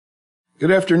Good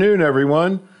afternoon,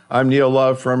 everyone. I'm Neil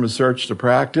Love from Research to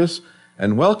Practice,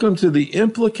 and welcome to the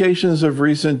implications of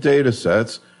recent data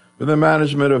sets for the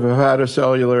management of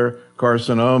hepatocellular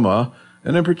carcinoma.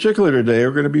 And in particular today,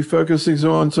 we're going to be focusing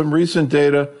on some recent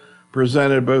data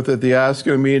presented both at the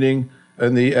ASCO meeting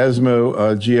and the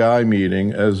ESMO GI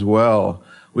meeting as well.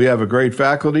 We have a great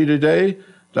faculty today,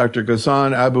 Dr.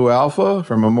 Ghassan Abou-Alfa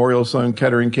from Memorial Sloan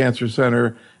Kettering Cancer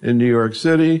Center in New York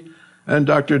City, and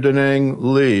Dr. Daneng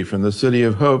Lee from the City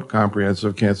of Hope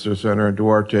Comprehensive Cancer Center in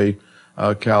Duarte,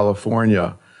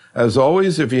 California. As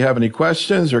always, if you have any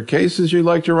questions or cases you'd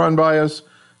like to run by us,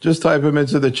 just type them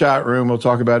into the chat room. We'll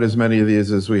talk about as many of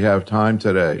these as we have time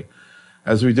today.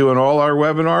 As we do in all our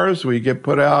webinars, we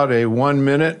put out a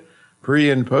 1-minute pre-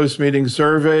 and post-meeting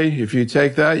survey. If you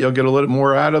take that, you'll get a little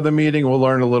more out of the meeting. We'll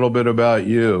learn a little bit about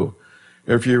you.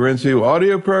 If you're into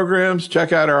audio programs,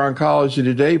 check out our Oncology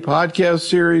Today podcast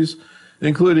series,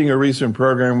 including a recent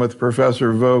program with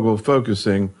Professor Vogel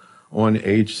focusing on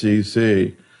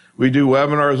HCC. We do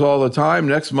webinars all the time.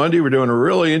 Next Monday, we're doing a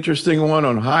really interesting one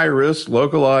on high-risk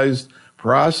localized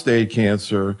prostate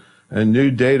cancer and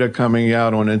new data coming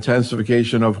out on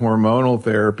intensification of hormonal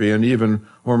therapy and even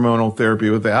hormonal therapy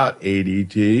without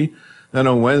ADT. Then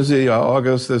on Wednesday,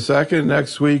 August the 2nd,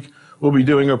 next week, we'll be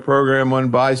doing a program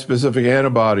on bispecific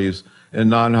antibodies in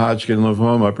non-Hodgkin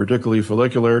lymphoma, particularly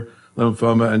follicular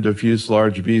lymphoma and diffuse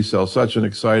large B cells. Such an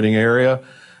exciting area.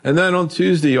 And then on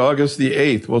Tuesday, August the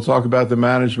 8th, we'll talk about the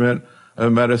management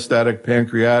of metastatic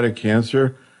pancreatic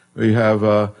cancer. We have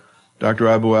Dr.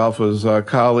 Abou-Alfa's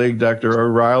colleague, Dr.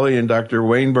 O'Reilly, and Dr.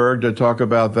 Wainberg to talk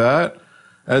about that.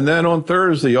 And then on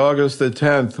Thursday, August the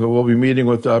 10th, we'll be meeting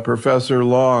with Professor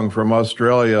Long from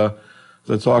Australia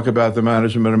to talk about the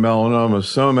management of melanoma.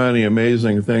 So many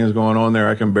amazing things going on there,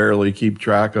 I can barely keep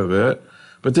track of it.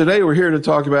 But today we're here to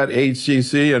talk about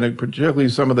HCC and particularly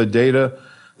some of the data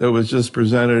that was just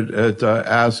presented at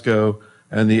ASCO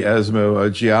and the ESMO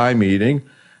GI meeting.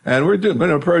 And we're going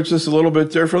to approach this a little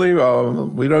bit differently.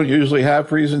 We don't usually have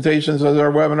presentations as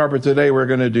our webinar, but today we're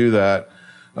going to do that.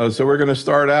 So we're going to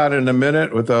start out in a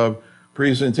minute with a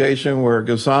presentation where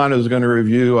Ghassan is going to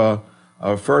review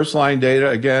first-line data,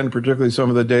 again, particularly some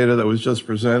of the data that was just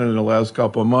presented in the last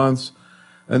couple of months.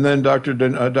 And then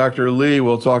Dr. Lee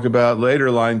will talk about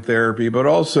later-line therapy, but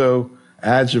also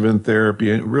adjuvant therapy,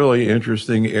 a really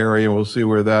interesting area, and we'll see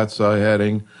where that's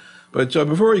heading. But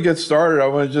before we get started, I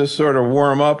want to just sort of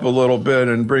warm up a little bit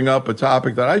and bring up a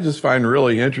topic that I just find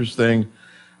really interesting.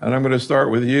 And I'm going to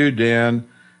start with you, Dan.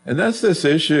 And that's this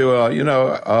issue,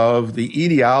 of the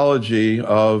etiology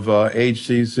of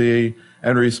HCC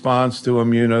and response to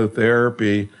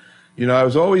immunotherapy. I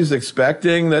was always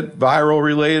expecting that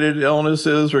viral-related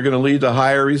illnesses were going to lead to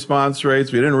higher response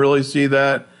rates. We didn't really see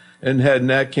that in head and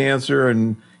neck cancer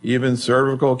and even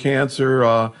cervical cancer.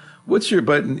 But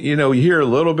you hear a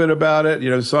little bit about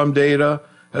it. Some data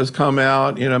has come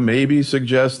out, maybe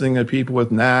suggesting that people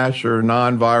with NASH or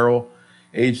non-viral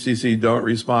HCC don't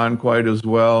respond quite as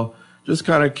well. Just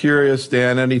kind of curious,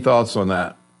 Dan, any thoughts on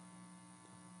that?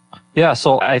 Yeah,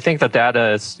 so I think the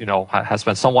data is, has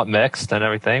been somewhat mixed and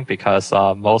everything because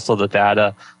most of the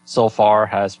data so far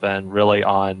has been really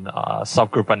on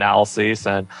subgroup analyses.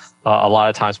 And a lot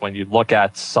of times when you look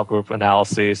at subgroup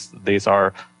analyses, these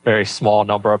are very small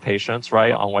number of patients,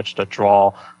 right, on which to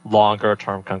draw longer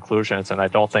term conclusions. And I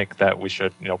don't think that we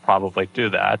should, probably do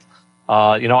that.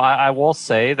 I will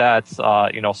say that,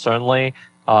 certainly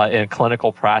in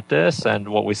clinical practice and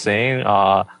what we're seeing,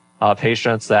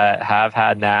 patients that have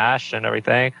had NASH and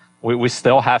everything, we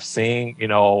still have seen,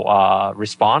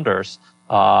 responders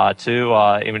to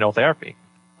immunotherapy.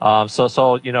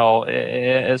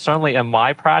 It's certainly in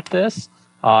my practice,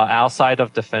 outside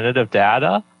of definitive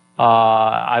data,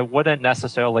 I wouldn't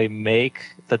necessarily make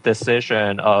the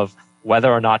decision of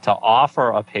whether or not to offer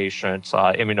a patient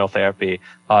immunotherapy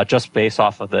just based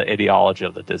off of the etiology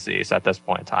of the disease at this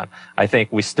point in time. I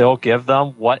think we still give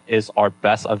them what is our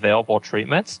best available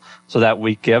treatments so that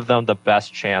we give them the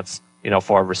best chance,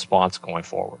 for a response going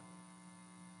forward.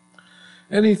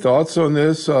 Any thoughts on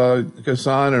this,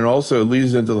 Ghassan? And also it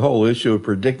leads into the whole issue of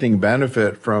predicting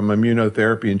benefit from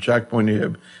immunotherapy and checkpoint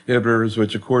inhibitors,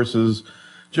 which of course is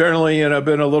generally,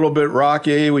 been a little bit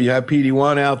rocky. We have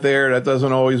PD-1 out there. That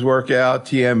doesn't always work out.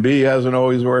 TMB hasn't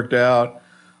always worked out.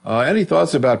 Any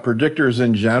thoughts about predictors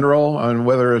in general on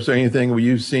whether there's anything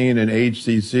you've seen in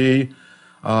HCC,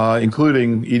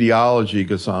 including etiology,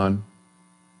 Ghassan?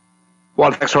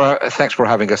 Well, thanks for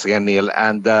having us again, Neil.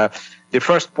 And the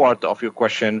first part of your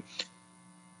question,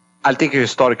 I'll take you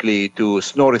historically to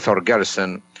Snorri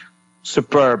Thorgerson,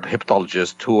 superb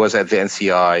hepatologist who was at the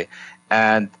NCI.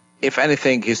 And if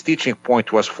anything, his teaching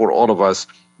point was for all of us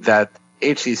that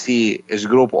HCC is a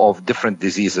group of different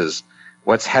diseases.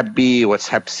 What's Hep B, what's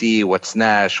Hep C, what's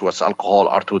NASH, what's alcohol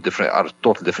are total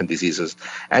different diseases.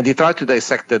 And he tried to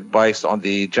dissect it based on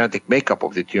the genetic makeup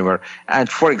of the tumor. And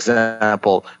for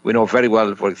example, we know very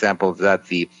well, for example, that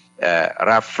the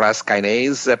RAF/RAS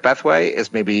kinase pathway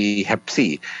is maybe Hep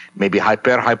C. Maybe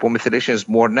hypomethylation is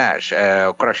more NASH,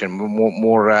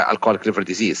 more alcoholic liver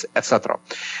disease, etc.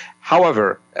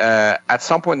 However, at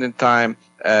some point in time,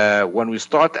 when we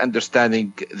start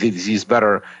understanding the disease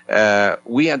better,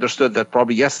 we understood that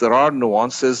probably, yes, there are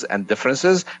nuances and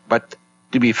differences, but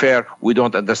to be fair, we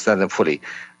don't understand them fully.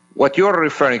 What you're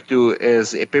referring to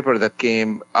is a paper that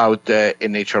came out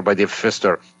in Nature by Dave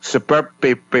Pfister. Superb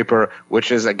paper, which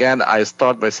is, again, I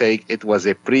start by saying it was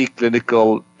a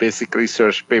preclinical basic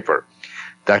research paper.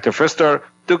 Dr. Pfister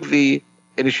took the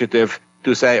initiative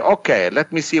to say, okay,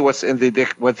 let me see what's in the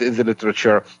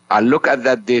literature. I'll look at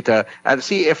that data and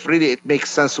see if really it makes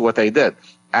sense what I did.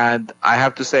 And I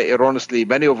have to say, erroneously,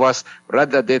 many of us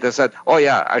read that data and said, oh,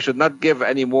 yeah, I should not give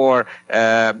any more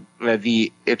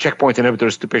the checkpoint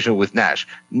inhibitors to patients with NASH.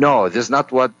 No, this is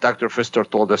not what Dr. Pfister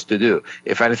told us to do.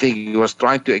 If anything, he was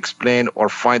trying to explain or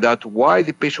find out why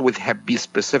the patient with Hep B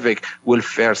specific will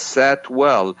fare set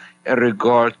well in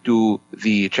regard to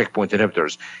the checkpoint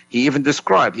inhibitors. He even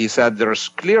described, he said there's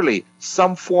clearly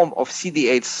some form of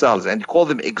CD8 cells, and he called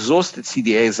them exhausted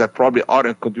CDAs that probably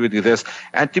aren't contributing to this.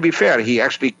 And to be fair, he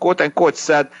actually, quote unquote,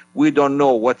 said, we don't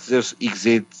know what those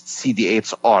exhausted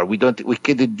CD8s are. We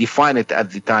couldn't define it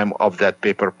at the time of that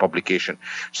paper publication.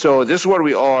 So this is where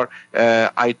we are.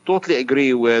 I totally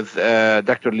agree with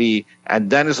Dr. Lee, and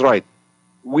Dan is right.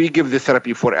 We give the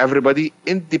therapy for everybody,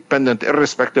 independent,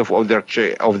 irrespective of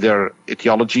their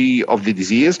etiology of the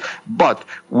disease. But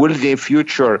will the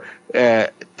future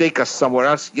take us somewhere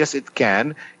else? Yes, it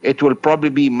can. It will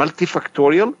probably be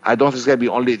multifactorial. I don't think it's going to be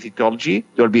only etiology.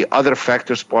 There will be other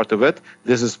factors part of it.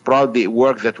 This is probably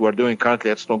work that we're doing currently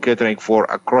at Sloan Kettering for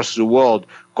across the world,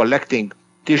 collecting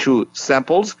tissue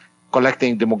samples,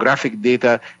 collecting demographic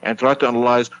data, and try to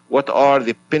analyze what are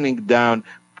the pinning down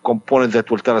component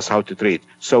that will tell us how to treat.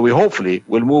 So we hopefully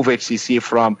will move HCC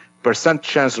from percent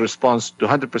chance response to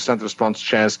 100% response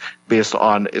chance based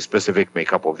on a specific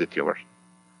makeup of the tumor.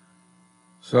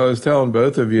 So I was telling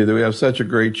both of you that we have such a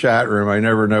great chat room. I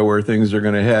never know where things are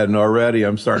going to head. And already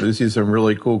I'm starting to see some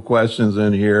really cool questions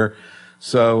in here.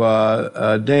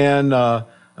 So, Dan,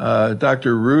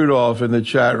 Dr. Rudolph in the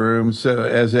chat room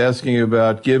is asking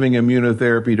about giving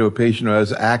immunotherapy to a patient who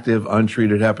has active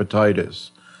untreated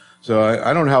hepatitis. So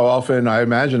I don't know how often, I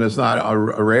imagine it's not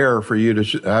rare for you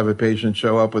to have a patient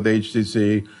show up with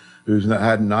HCC who's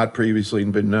had not previously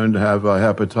been known to have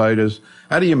hepatitis.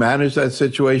 How do you manage that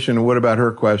situation? And what about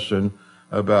her question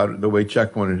about the way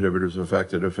checkpoint inhibitors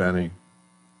affected, if any?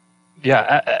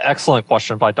 Yeah, excellent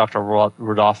question by Dr.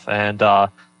 Rudolph. And,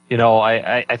 I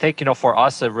think, for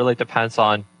us, it really depends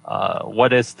on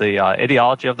what is the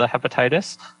etiology of the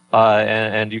hepatitis.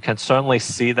 And you can certainly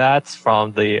see that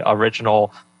from the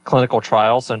original clinical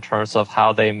trials in terms of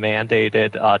how they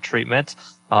mandated treatment,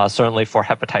 certainly for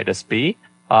hepatitis B.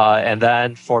 And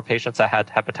then for patients that had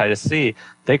hepatitis C,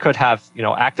 they could have,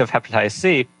 active hepatitis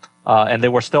C, and they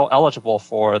were still eligible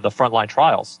for the frontline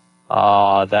trials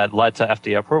that led to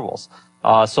FDA approvals.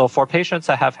 So for patients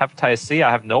that have hepatitis C,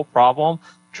 I have no problem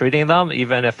treating them,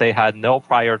 even if they had no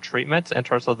prior treatment in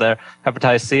terms of their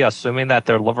hepatitis C, assuming that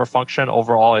their liver function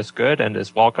overall is good and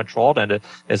is well controlled and it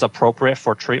is appropriate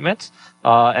for treatment.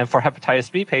 And for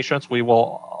hepatitis B patients, we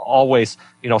will always,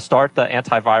 start the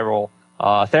antiviral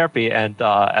therapy. And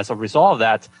as a result of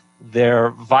that,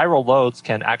 their viral loads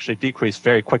can actually decrease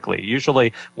very quickly.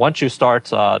 Usually, once you start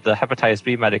the hepatitis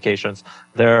B medications,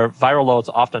 their viral loads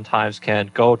oftentimes can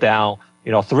go down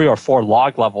 3 or 4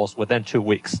 log levels within 2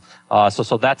 weeks.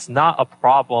 So that's not a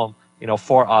problem,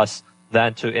 for us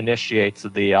then to initiate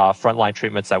the frontline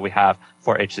treatments that we have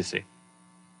for HCC.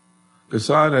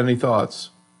 Ghassan, any thoughts?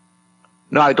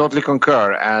 No, I totally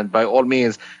concur. And by all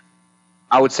means,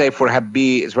 I would say for Hep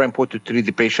B, it's very important to treat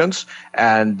the patients.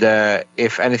 And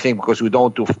if anything, because we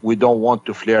don't want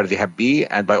to flare the Hep B,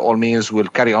 and by all means, we'll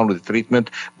carry on with the treatment.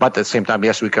 But at the same time,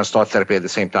 yes, we can start therapy at the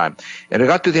same time. In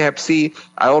regard to the Hep C,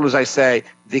 I say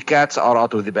the cats are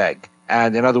out of the bag.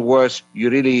 And in other words,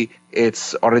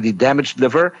 it's already damaged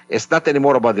liver. It's not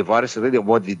anymore about the virus, it's really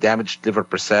about the damaged liver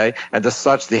per se. And as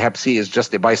such, the Hep C is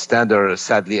just a bystander,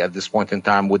 sadly, at this point in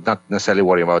time, would not necessarily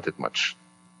worry about it much.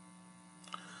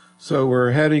 So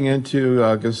we're heading into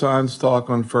Ghassan's talk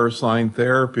on first-line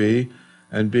therapy,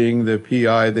 and being the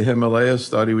PI, the Himalaya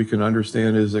study, we can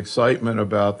understand his excitement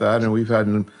about that. And we've had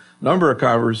a number of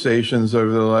conversations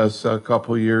over the last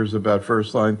couple of years about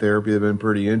first-line therapy that have been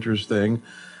pretty interesting.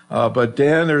 But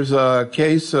Dan, there's a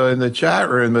case in the chat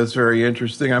room that's very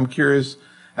interesting. I'm curious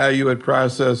how you would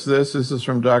process this. This is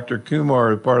from Dr.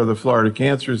 Kumar, part of the Florida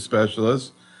Cancer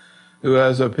Specialists, who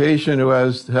has a patient who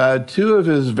has had 2 of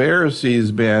his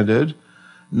varices banded,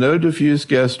 no diffuse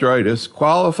gastritis,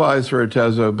 qualifies for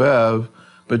atezo-bev,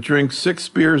 but drinks 6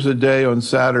 beers a day on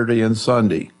Saturday and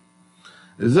Sunday.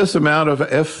 Is this amount of,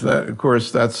 of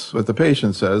course, that's what the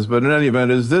patient says, but in any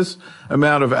event, is this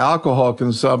amount of alcohol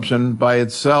consumption by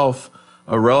itself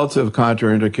a relative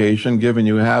contraindication, given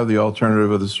you have the alternative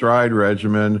of the stride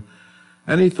regimen?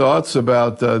 Any thoughts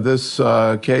about this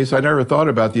case? I never thought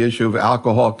about the issue of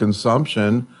alcohol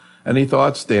consumption. Any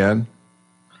thoughts, Dan?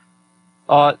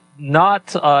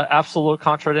 Not absolute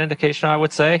contraindication, I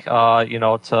would say, to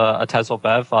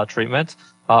atezo-bev treatment.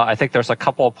 I think there's a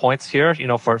couple of points here,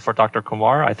 for Dr.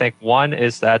 Kumar. I think one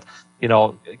is that,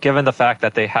 given the fact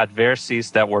that they had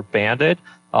varices that were banded,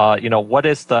 what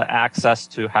is the access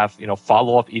to have,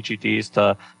 follow-up EGDs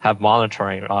to have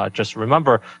monitoring? Just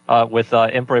remember, with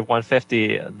IMbrave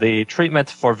 150, the treatment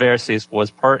for varices was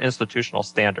per institutional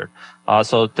standard.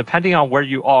 So depending on where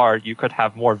you are, you could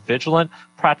have more vigilant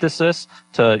practices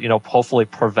to, hopefully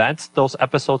prevent those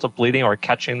episodes of bleeding or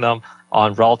catching them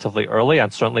on relatively early.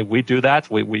 And certainly we do that.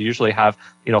 We usually have,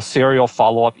 serial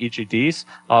follow-up EGDs,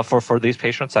 for these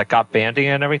patients that got banding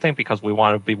and everything, because we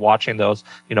want to be watching those,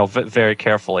 very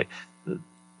carefully.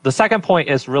 The second point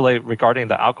is really regarding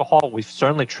the alcohol. We've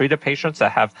certainly treated patients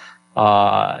that have,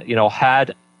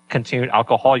 had continued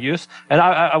alcohol use. And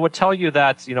I would tell you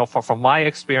that, from my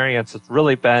experience, it's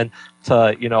really been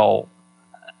to,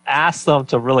 ask them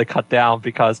to really cut down,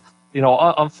 because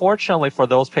unfortunately for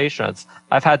those patients,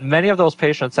 I've had many of those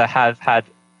patients that have had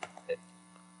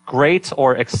great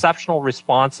or exceptional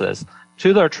responses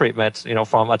to their treatments,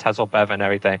 from atezo-bev and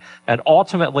everything. And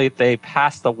ultimately, they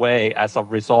passed away as a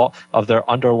result of their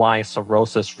underlying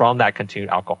cirrhosis from that continued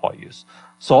alcohol use.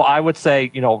 So I would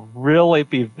say, really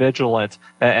be vigilant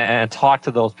and talk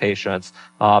to those patients,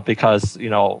 because,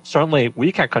 certainly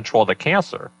we can control the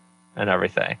cancer and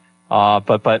everything.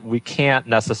 But we can't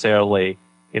necessarily,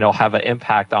 have an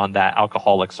impact on that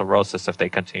alcoholic cirrhosis if they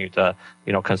continue to,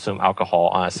 consume alcohol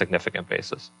on a significant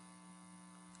basis.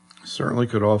 Certainly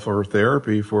could offer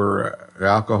therapy for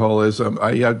alcoholism.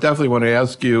 I definitely want to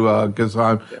ask you,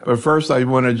 Ghassan, but first I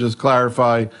want to just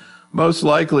clarify, most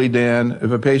likely, Dan,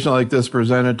 if a patient like this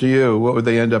presented to you, what would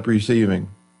they end up receiving?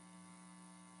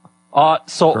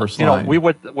 We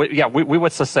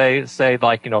would say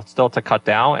like, still to cut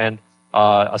down, and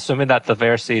assuming that the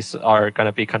varices are going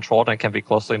to be controlled and can be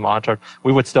closely monitored,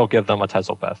 we would still give them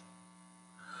atezo-bev.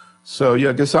 So,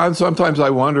 Ghassan, sometimes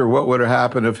I wonder what would have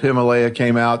happened if Himalaya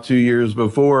came out 2 years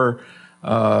before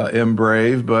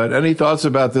IMbrave. But any thoughts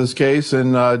about this case,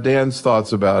 and Dan's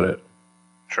thoughts about it?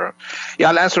 Sure. Yeah,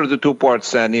 I'll answer the 2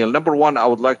 parts, Neil. Number one, I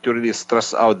would like to really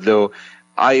stress out, though,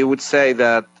 I would say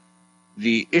that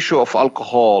the issue of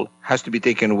alcohol has to be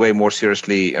taken way more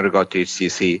seriously in regard to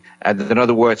HCC. And in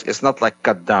other words, it's not like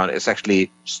cut down, it's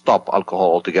actually stop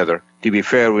alcohol altogether. To be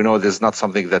fair, we know this is not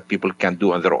something that people can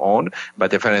do on their own,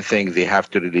 but if anything, they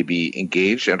have to really be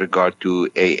engaged in regard to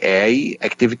AA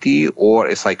activity or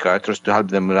a psychiatrist to help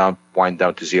them wind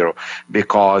down to zero.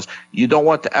 Because you don't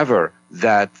want ever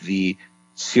that the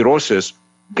cirrhosis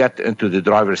get into the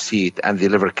driver's seat and the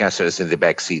liver cancer is in the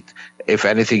back seat. If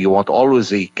anything, you want always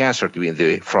the cancer to be in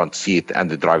the front seat and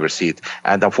the driver's seat.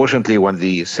 And unfortunately, when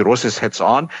the cirrhosis hits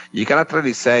on, you cannot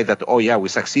really say that, oh yeah, we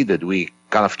succeeded. We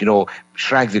kind of,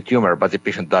 shrank the tumor, but the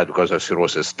patient died because of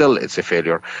cirrhosis. Still, it's a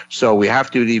failure. So we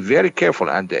have to be very careful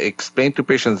and explain to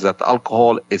patients that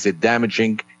alcohol is a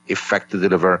damaging effect to the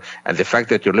liver, and the fact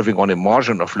that you're living on a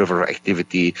margin of liver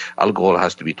activity, alcohol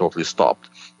has to be totally stopped.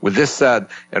 With this said,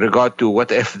 in regard to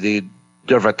what if the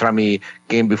durvalumab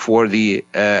came before the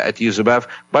atezo-bev,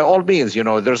 by all means,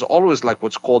 there's always like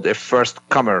what's called a first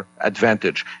comer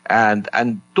advantage, and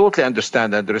totally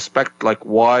understand and respect like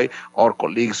why our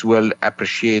colleagues will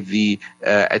appreciate the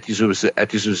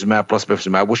atezolizumab plus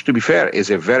bevacizumab, which to be fair is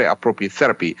a very appropriate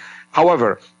therapy.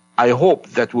 However, I hope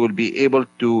that we'll be able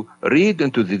to read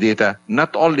into the data,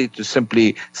 not only to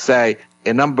simply say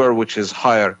a number which is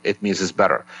higher, it means it's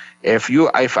better. If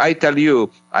I tell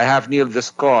you I have, Neil, this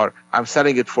car, I'm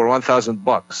selling it for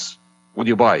 $1,000, would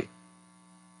you buy?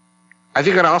 I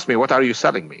think you're gonna ask me, what are you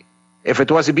selling me? If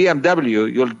it was a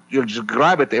BMW, you'll just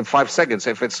grab it in 5 seconds.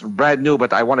 If it's brand new,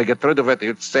 but I want to get rid of it,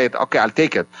 you'd say, okay, I'll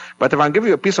take it. But if I give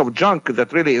you a piece of junk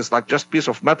that really is like just a piece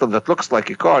of metal that looks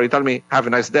like a car, you tell me, have a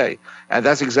nice day. And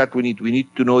that's exactly what we need. We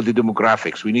need to know the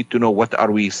demographics. We need to know what are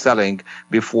we selling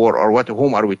before, or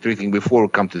whom are we treating before we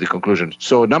come to the conclusion.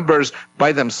 So numbers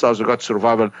by themselves regarding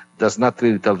survival does not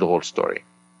really tell the whole story.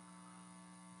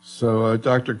 So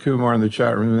Dr. Kumar in the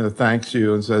chat room thanks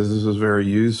you and says this is very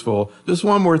useful. Just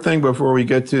one more thing before we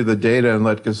get to the data and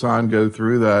let Ghassan go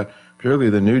through that, particularly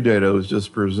the new data was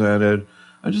just presented.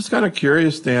 I'm just kind of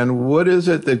curious, Dan, what is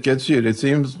it that gets you? It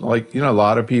seems like, a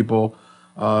lot of people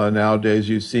nowadays,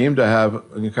 you seem to have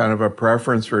kind of a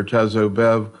preference for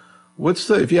Tezo-Bev.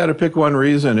 If you had to pick one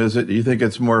reason, is it you think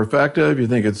it's more effective, you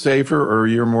think it's safer, or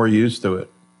you're more used to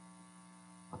it?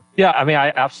 Yeah, I mean,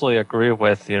 I absolutely agree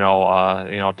with,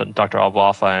 Dr.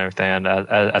 Abou-Alfa and everything. And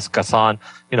as Ghassan,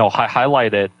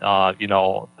 highlighted,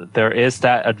 there is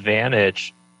that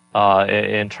advantage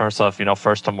in terms of,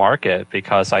 first to market,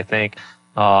 because I think,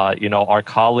 our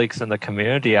colleagues in the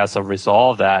community, as a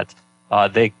result of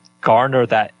that, they garner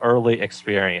that early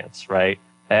experience, right?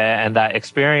 And that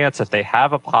experience, if they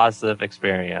have a positive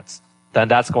experience, then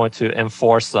that's going to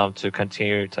enforce them to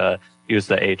continue to use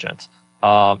the agent.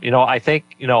 I think,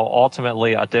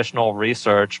 ultimately additional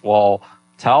research will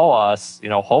tell us,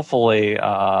 hopefully,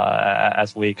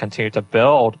 as we continue to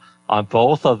build on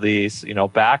both of these,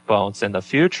 backbones in the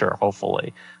future,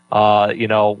 hopefully,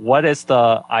 what is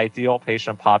the ideal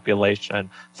patient population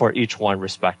for each one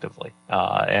respectively?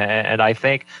 And I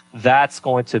think that's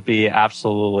going to be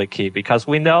absolutely key, because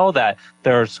we know that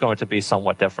there's going to be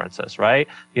somewhat differences, right?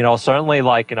 Certainly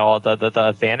the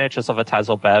advantages of a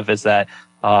Tezo-Bev is that,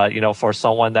 for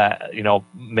someone that,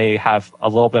 may have a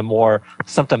little bit more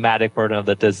symptomatic burden of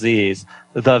the disease,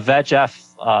 the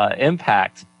VEGF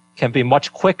impact can be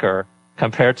much quicker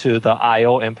compared to the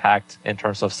IO impact in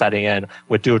terms of setting in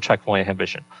with dual checkpoint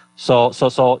inhibition. So,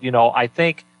 I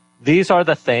think these are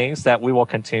the things that we will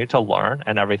continue to learn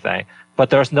and everything.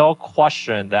 But there's no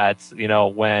question that,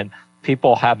 when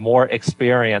people have more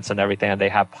experience and everything, and they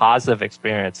have positive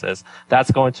experiences, that's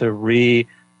going to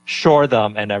reassure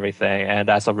them and everything. And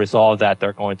as a result of that,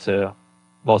 they're going to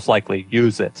most likely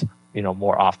use it,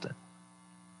 more often.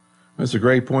 That's a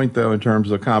great point, though, in terms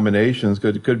of combinations.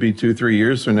 It could be 2-3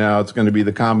 years from now, it's going to be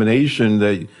the combination,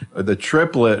 the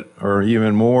triplet, or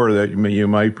even more that you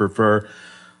might prefer.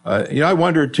 I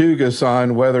wonder, too,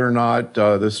 Ghassan, whether or not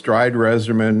the STRIDE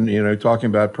regimen, talking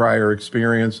about prior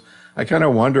experience, I kind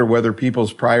of wonder whether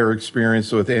people's prior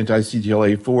experience with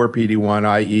anti-CTLA-4 PD-1,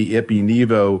 i.e.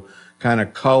 Ipi-Nivo, kind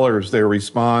of colors their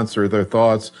response or their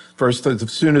thoughts. First,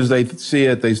 as soon as they see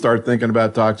it, they start thinking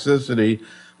about toxicity.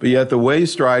 But yet the way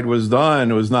STRIDE was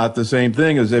done was not the same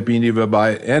thing as Ipi-Nivo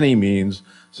by any means.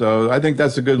 So I think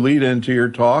that's a good lead into your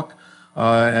talk.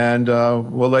 And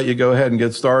we'll let you go ahead and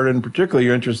get started. And particularly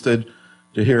you're interested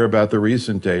to hear about the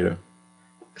recent data.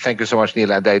 Thank you so much,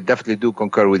 Neil. And I definitely do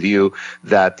concur with you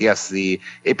that, yes, the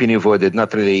Ipi-Nivo did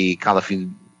not really kind of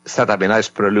set up a nice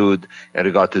prelude in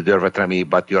regard to Durvalumab,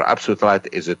 but you're absolutely right.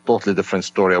 It's a totally different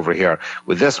story over here.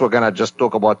 With this, we're going to just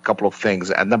talk about a couple of things.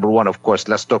 And number one, of course,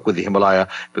 let's talk with the Himalaya,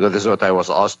 because this is what I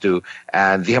was asked to.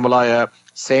 And the Himalaya,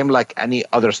 same like any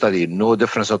other study, no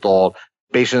difference at all.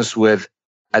 Patients with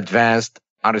advanced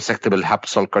unresectable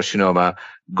hepatocellular carcinoma,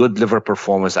 good liver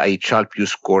performance, i.e. Child-Pugh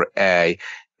score A,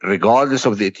 regardless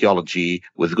of the etiology,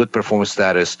 with good performance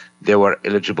status, they were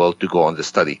eligible to go on the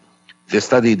study. The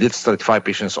study did stratify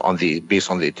patients based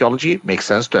on the etiology. Makes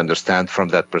sense to understand from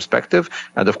that perspective.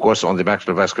 And of course, on the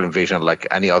macular vascular invasion, like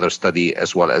any other study,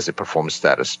 as well as the performance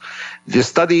status. The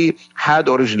study had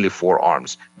originally 4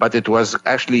 arms, but it was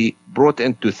actually brought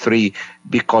into 3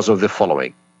 because of the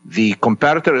following. The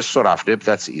comparator is sorafenib,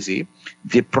 that's easy.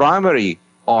 The primary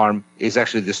arm is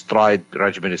actually the STRIDE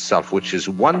regimen itself, which is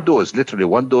 1 dose, literally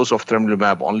 1 dose of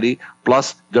tremelimumab only,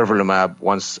 plus durvalumab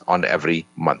once on every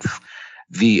month.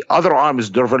 The other arm is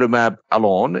durvalumab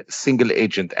alone, single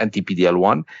agent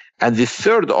anti-PD-L1. And the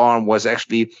third arm was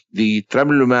actually the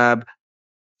tremelimumab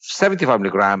 75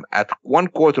 milligram at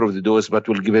 1/4 of the dose, but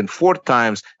will given 4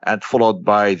 times and followed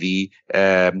by the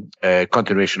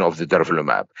continuation of the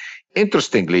durvalumab.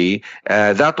 Interestingly,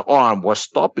 that arm was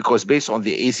stopped because based on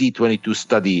the AZ22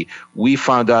 study, we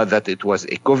found out that it was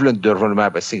equivalent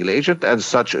durvalumab as single agent, and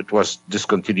such it was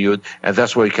discontinued, and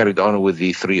that's why we carried on with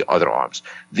the 3 other arms.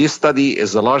 This study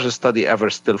is the largest study ever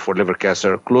still for liver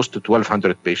cancer, close to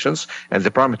 1,200 patients, and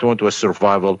the primary endpoint was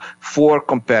survival for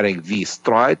comparing the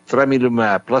STRIDE,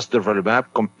 tremelimumab plus durvalumab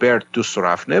compared to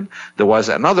sorafenib. There was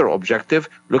another objective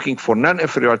looking for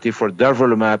non-inferiority for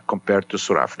durvalumab compared to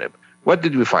sorafenib. What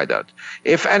did we find out?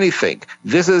 If anything,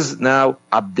 this is now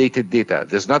updated data.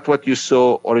 This is not what you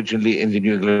saw originally in the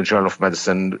New England Journal of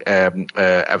Medicine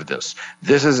evidence.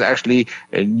 This is actually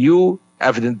a new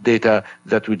evident data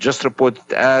that we just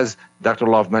reported, as Dr.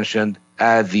 Love mentioned,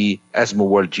 at the ESMO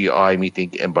World GI meeting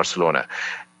in Barcelona.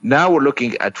 Now we're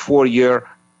looking at 4-year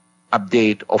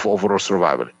update of overall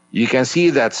survival. You can see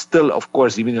that still, of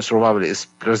course, the median survival is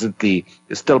presently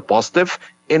still positive.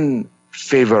 in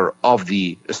favor of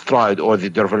the steroid or the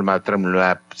durvalumab,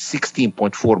 tremelimumab,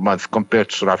 16.4 months compared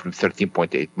to sorafenib,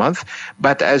 13.8 months.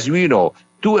 But as we know,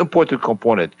 two important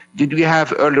components. Did we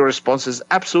have early responses?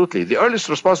 Absolutely. The earliest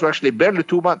response was actually barely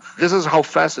 2 months. This is how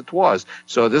fast it was.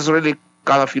 So this is really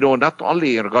kind of, not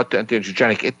only in regard to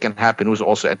anti-angiogenic, it can happen with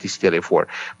also anti-CTLA-4.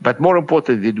 But more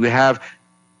importantly, did we have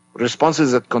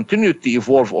responses that continued to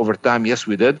evolve over time? Yes,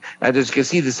 we did. And as you can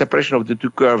see, the separation of the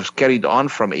two curves carried on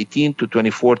from 18 to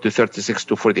 24 to 36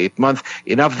 to 48 months,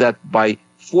 enough that by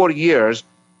 4 years,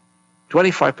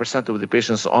 25% of the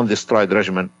patients on the steroid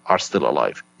regimen are still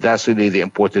alive. That's really the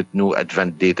important new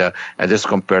advent data, and this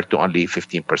compared to only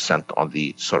 15% on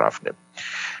the sorafenib.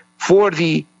 For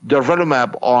the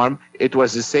durvalumab arm, it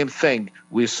was the same thing.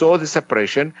 We saw the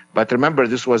separation, but remember,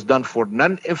 this was done for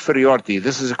non-inferiority.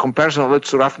 This is a comparison of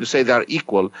sorafenib to say they are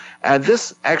equal. And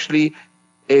this actually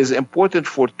is important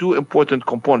for two important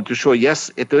components to show, yes,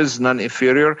 it is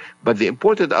non-inferior, but the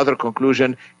important other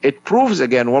conclusion, it proves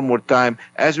again one more time,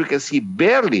 as we can see,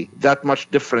 barely that much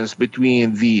difference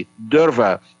between the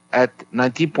durva at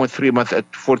 19.3 months at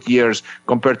 40 years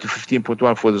compared to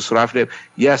 15.1 for the sorafenib.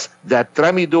 Yes, that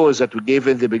tremi dose that we gave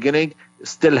in the beginning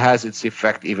still has its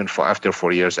effect even for after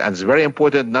 4 years. And it's very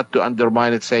important not to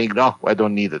undermine it saying, no, I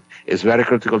don't need it. It's very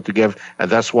critical to give. And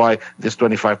that's why this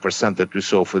 25% that we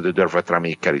saw for the durva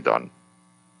tremi carried on.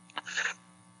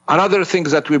 Another thing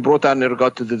that we brought on in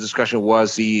regard to the discussion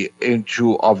was the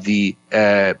issue of the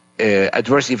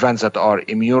adverse events that are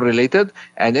immune-related.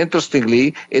 And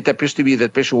interestingly, it appears to be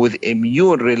that patients with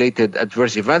immune-related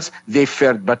adverse events, they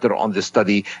fared better on the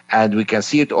study. And we can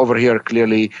see it over here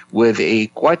clearly with a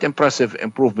quite impressive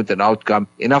improvement in outcome.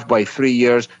 Enough by 3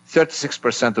 years,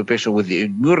 36% of patients with the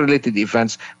immune-related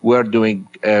events were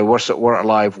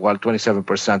alive, while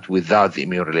 27% without the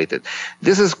immune-related.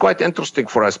 This is quite interesting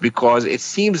for us because it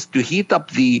seems to heat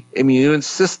up the immune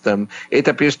system. It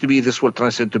appears to be this will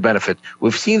translate into benefit.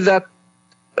 We've seen that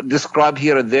described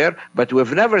here and there, but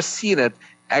we've never seen it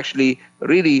actually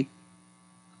really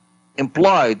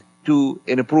implied to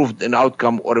an improved in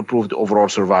outcome or improved overall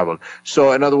survival.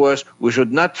 So in other words, we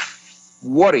should not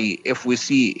worry if we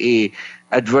see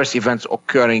a adverse events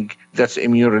occurring that's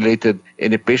immune related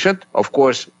in a patient. Of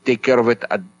course, take care of it,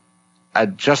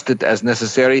 adjust it as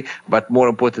necessary, but more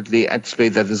importantly, anticipate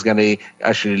that this is going to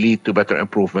actually lead to better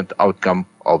improvement outcome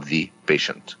of the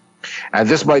patient. And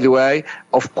this, by the way,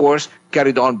 of course,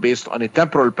 carried on based on a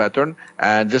temporal pattern.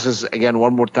 And this is, again,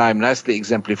 one more time, nicely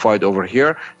exemplified over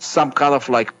here. Some kind of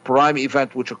like prime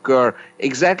event which occur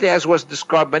exactly as was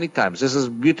described many times. This is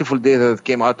beautiful data that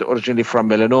came out originally from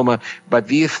melanoma, but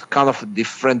these kind of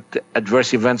different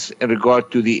adverse events in regard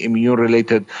to the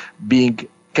immune-related being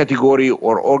category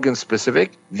or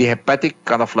organ-specific, the hepatic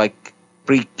kind of like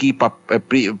peak up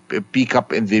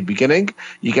in the beginning.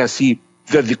 You can see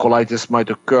that the colitis might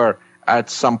occur at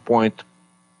some point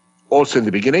also in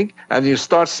the beginning, and you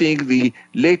start seeing the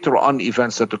later on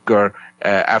events that occur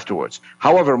afterwards.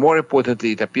 However, more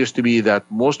importantly, it appears to be that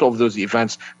most of those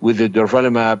events with the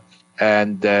durvalumab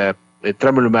and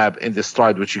tremelimumab in the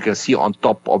slide, which you can see on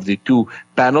top of the two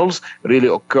panels, really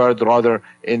occurred rather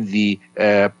in the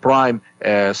prime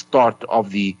start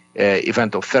of the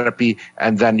event of therapy,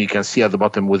 and then you can see at the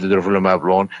bottom with the durvalumab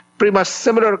alone, pretty much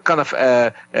similar kind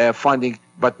of finding,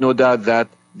 but no doubt that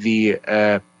the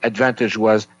advantage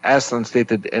was as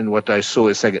translated in what I showed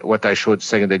a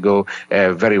second ago,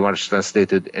 very much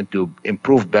translated into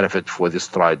improved benefit for the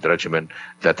steroid regimen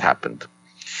that happened.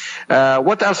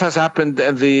 What else has happened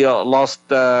in the last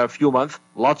few months?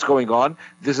 Lots going on.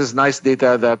 This is nice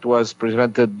data that was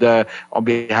presented on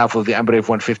behalf of the Embrave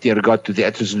 150 in regard to the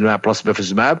atezolizumab plus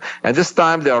bevacizumab. And this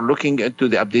time they are looking into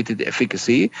the updated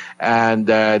efficacy. And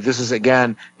this is,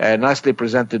 again, nicely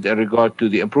presented in regard to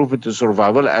the improvement in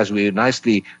survival, as we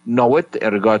nicely know it,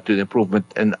 in regard to the improvement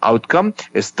in outcome.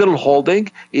 Is still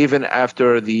holding even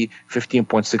after the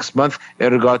 15.6 month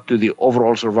in regard to the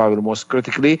overall survival, most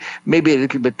critically. Maybe a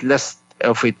little bit less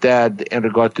of a tad in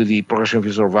regard to the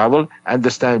progression-free survival.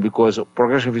 Understand, because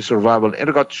progression-free survival in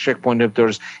regard to checkpoint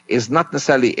inhibitors is not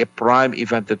necessarily a prime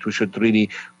event that we should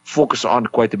really focus on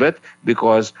quite a bit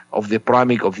because of the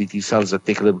priming of the T cells that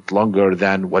take a little bit longer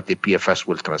than what the PFS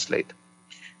will translate.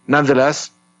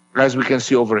 Nonetheless, as we can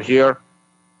see over here,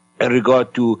 in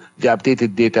regard to the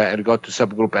updated data, in regard to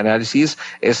subgroup analyses,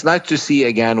 it's nice to see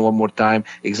again one more time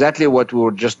exactly what we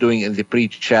were just doing in the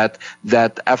pre-chat,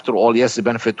 that after all, yes, the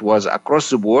benefit was across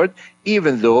the board,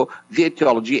 even though the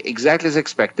etiology, exactly as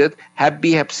expected, Hep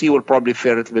B, Hep C will probably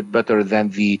fare a little bit better than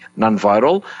the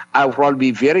non-viral. I will probably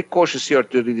be very cautious here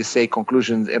to really say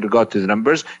conclusions in regard to the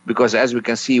numbers, because as we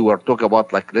can see, we're talking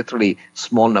about like literally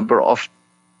small number of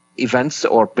events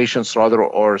or patients rather,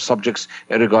 or subjects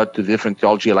in regard to the different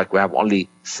etiology. Like we have only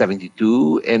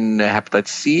 72 in hepatitis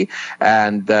C,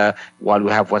 and while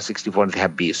we have 164 in the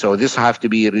Hep B. So this have to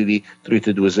be really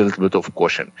treated with a little bit of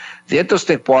caution. The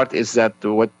interesting part is that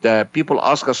what people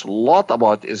ask us a lot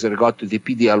about is in regard to the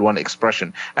PD-L1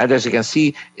 expression. And as you can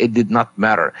see, it did not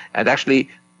matter. And actually,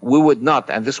 we would not,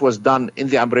 and this was done in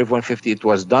the Ambrave 150, it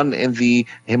was done in the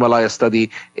Himalaya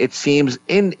study. It seems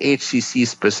in HCC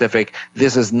specific,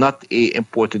 this is not an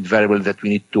important variable that we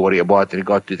need to worry about in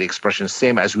regard to the expression,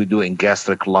 same as we do in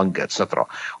gastric, lung, etc.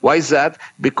 Why is that?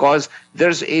 Because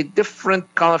there's a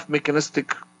different kind of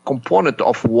mechanistic component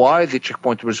of why the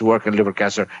checkpoint inhibitors work in liver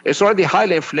cancer. It's already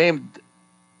highly inflamed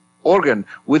organ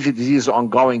with the disease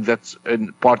ongoing, that's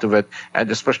in part of it,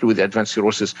 and especially with advanced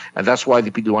cirrhosis, and that's why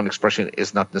the PD-1 expression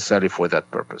is not necessarily for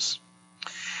that purpose.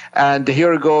 And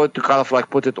here we go to kind of like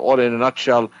put it all in a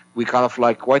nutshell. We kind of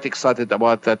like quite excited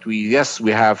about that. We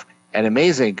have an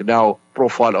amazing now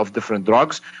profile of different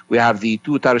drugs. We have the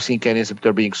two tyrosine kinase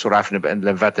inhibitor being sorafenib and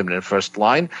lenvatinib in first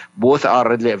line. Both are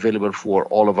readily available for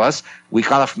all of us. We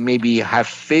kind of maybe have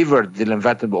favored the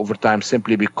lenvatinib over time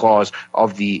simply because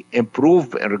of the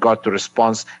improved in regard to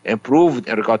response, improved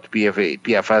in regard to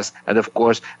PFS, and of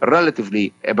course,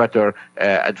 relatively a better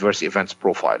adverse events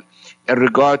profile. In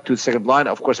regard to the second line,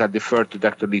 of course, I'll defer to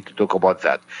Dr. Lee to talk about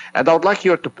that. And I would like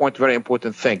here to point a very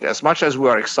important thing. As much as we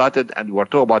are excited and we're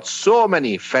talking about so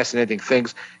many fascinating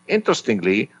things,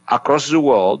 interestingly, across the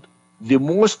world, the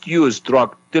most used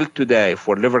drug till today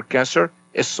for liver cancer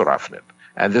is sorafenib.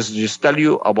 And this is just tell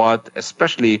you about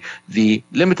especially the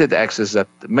limited access that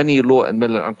many low and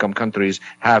middle income countries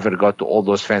have in regard to all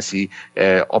those fancy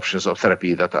options of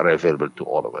therapy that are available to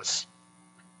all of us.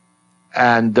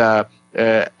 And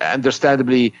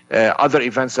understandably, other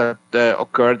events that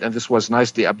occurred, and this was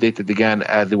nicely updated again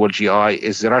at the World GI,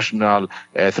 is the Rational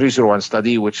 301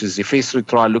 study, which is the phase 3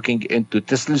 trial looking into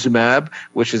tislelizumab,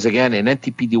 which is again an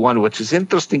anti-PD-1, which is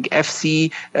interesting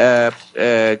FC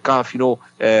kind of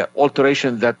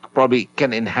alteration that probably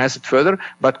can enhance it further,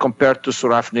 but compared to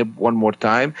sorafenib one more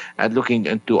time and looking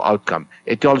into outcome.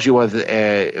 Etiology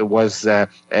was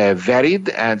varied,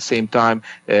 and same time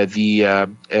the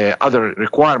other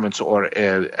requirements or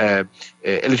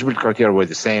eligibility criteria were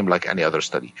the same like any other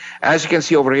study. As you can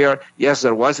see over here, yes,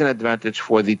 there was an advantage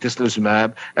for the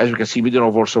tislelizumab. As you can see, median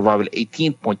overall survival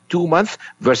 18.2 months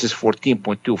versus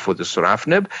 14.2 for the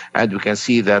sorafenib. And we can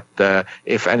see that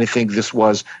if anything, this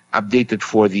was updated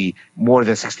for the more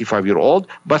than 65-year-old.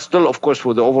 But still, of course,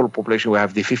 for the overall population, we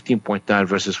have the 15.9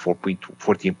 versus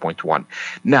 14.1.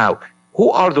 Now,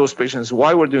 who are those patients?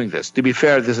 Why we're doing this? To be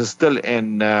fair, this is still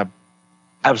in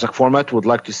abstract format. Would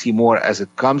like to see more as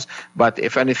it comes, but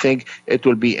if anything, it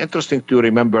will be interesting to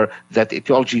remember that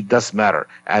etiology does matter,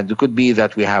 and it could be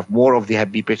that we have more of the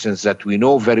Hep B patients that we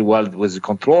know very well with the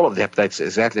control of the hepatitis,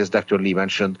 exactly as Dr. Lee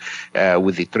mentioned,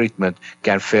 with the treatment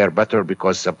can fare better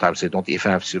because sometimes they don't even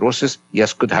have cirrhosis.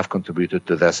 Yes, could have contributed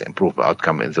to this improved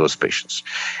outcome in those patients.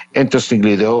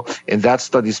 Interestingly, though, in that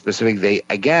study specific,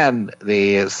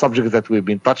 the subject that we've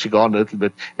been touching on a little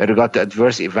bit in regard to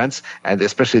adverse events, and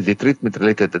especially the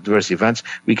treatment-related adverse events,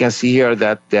 we can see here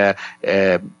that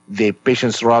the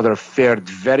patients rather fared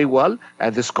very well,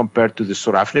 and this compared to the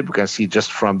sorafenib. We can see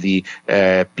just from the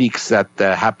peaks that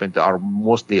happened are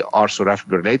mostly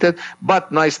sorafenib related, but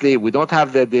nicely, we don't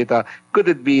have the data. Could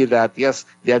it be that, yes,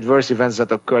 the adverse events that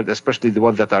occurred, especially the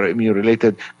ones that are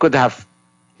immune-related, could have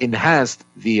enhanced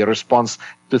the response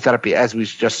to therapy as we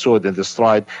just showed in the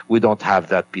slide? We don't have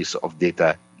that piece of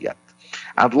data yet.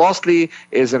 And lastly,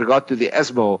 is in regard to the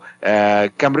ESMO,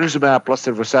 pembrolizumab plus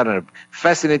nivolumab,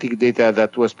 fascinating data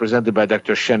that was presented by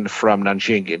Dr. Shen from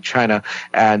Nanjing in China.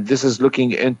 And this is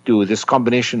looking into this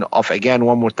combination of, again,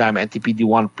 one more time,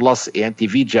 anti-PD-1 plus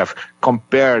anti-VEGF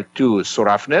compared to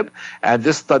sorafenib. And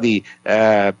this study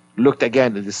looked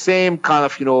again at the same kind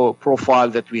of profile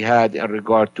that we had in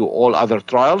regard to all other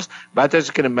trials. But as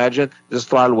you can imagine, this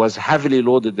trial was heavily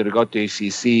loaded in regard to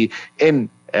ACC in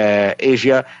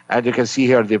Asia, and you can see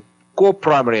here the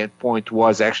co-primary endpoint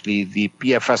was actually the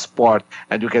PFS part,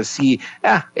 and you can see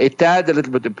it had a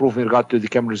little bit improvement in regard to the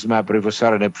pembrolizumab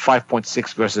rivoceranib,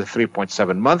 5.6 versus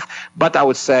 3.7 months. But I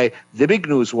would say the big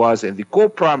news was in the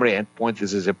co-primary endpoint,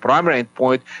 this is a primary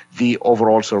endpoint, the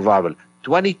overall survival,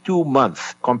 22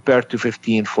 months compared to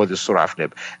 15 for the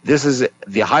sorafenib. This is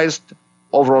the highest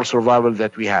overall survival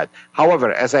that we had.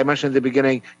 However, as I mentioned in the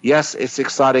beginning, yes, it's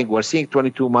exciting. We're seeing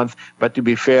 22 months, but to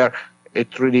be fair,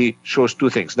 it really shows two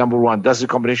things. Number one, does the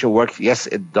combination work? Yes,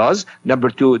 it does. Number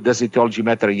two, does the etiology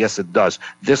matter? Yes, it does.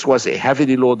 This was a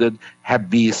heavily loaded Hep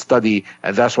B study,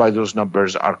 and that's why those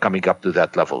numbers are coming up to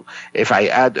that level. If I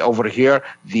add over here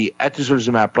the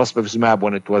atezolizumab plus bevacizumab,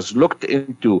 when it was looked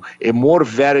into a more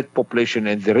varied population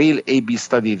in the real AB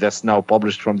study that's now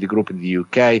published from the group in the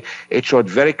UK, it showed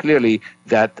very clearly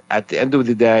that at the end of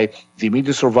the day, the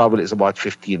median survival is about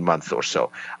 15 months or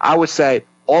so. I would say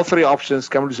all three options,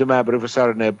 camrelizumab,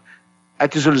 rivaroxaban,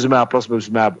 atezolizumab plus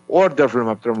bevacizumab, or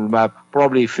durvalumab, tremelimumab,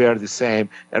 probably fare the same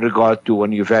in regard to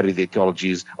when you vary the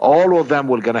etiologies. All of them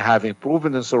will going to have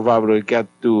improvement in survival when we get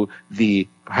to the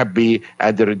Hep B,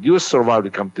 and the reduced survival will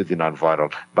come to the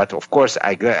non-viral. But of course,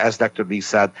 as Dr. Lee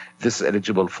said, this is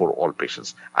eligible for all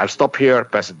patients. I'll stop here,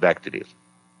 pass it back to Neil.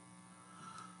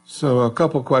 So a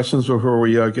couple questions before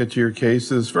we get to your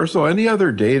cases. First of all, any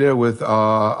other data with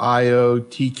IO,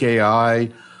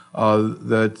 TKI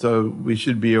that we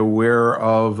should be aware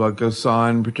of,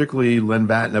 Ghassan, particularly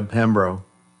lenvatinib pembro?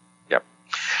 Yep.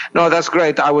 No, that's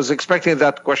great. I was expecting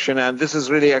that question, and this is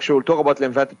really, actually, we'll talk about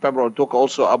lenvatinib pembro. We'll talk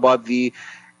also about the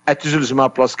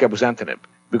atezolizumab plus cabozantinib,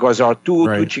 because there are two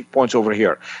checkpoints over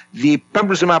here. The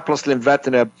pembrolizumab plus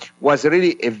lenvatinib was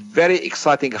really a very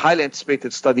exciting, highly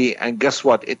anticipated study, and guess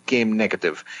what? It came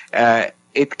negative.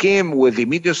 It came with the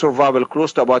median survival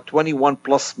close to about 21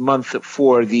 plus months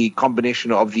for the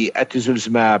combination of the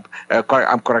atezolizumab,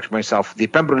 I'm correcting myself, the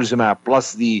pembrolizumab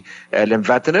plus the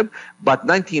lenvatinib, but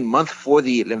 19 months for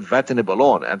the lenvatinib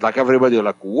alone. And like everybody, you're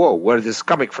like, whoa, where is this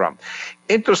coming from?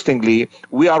 Interestingly,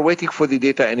 we are waiting for the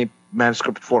data in a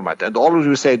manuscript format. And always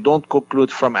we say, don't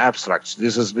conclude from abstracts.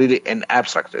 This is really an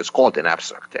abstract. It's called an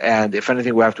abstract. And if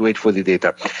anything, we have to wait for the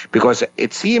data, because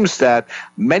it seems that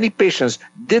many patients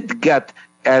did get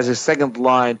as a second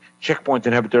line checkpoint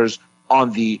inhibitors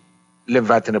on the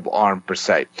lenvatinib arm per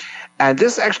se. And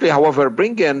this actually, however,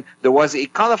 there was a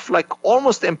kind of like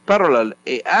almost in parallel,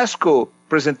 a ASCO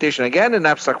presentation, again in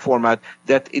abstract format,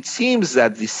 that it seems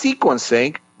that the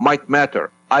sequencing might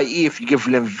matter, i.e. if you give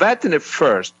lenvatinib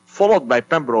first, followed by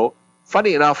pembro,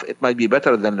 funny enough, it might be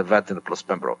better than lenvatinib plus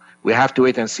pembro. We have to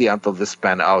wait and see until this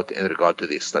pan out in regard to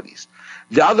these studies.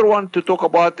 The other one to talk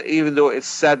about, even though it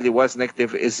sadly was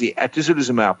negative, is the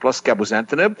atezolizumab plus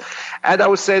cabozantinib. And I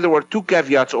would say there were two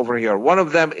caveats over here. One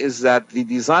of them is that the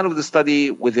design of the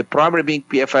study, with the primary being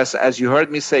PFS, as you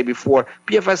heard me say before,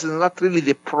 PFS is not really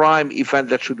the prime event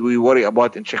that should we worry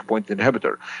about in checkpoint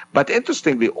inhibitor. But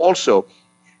interestingly also,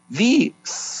 the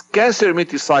cancer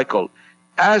immunity cycle,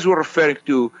 as we're referring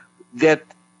to, that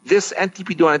this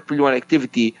anti-PD-1 and PD-1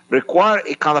 activity require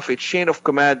a kind of a chain of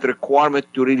command requirement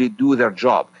to really do their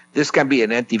job. This can be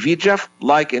an anti-VEGF,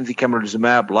 like in the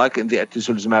camrelizumab, like in the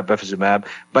atezolizumab, bevacizumab,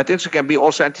 but it can be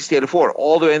also anti-CTLA-4,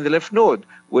 all the way in the lymph node,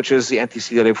 which is the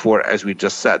anti-CTLA-4, as we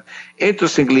just said.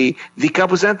 Interestingly, the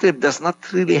cabozantinib does not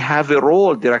really have a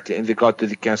role directly in regard to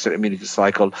the cancer immunity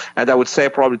cycle, and I would say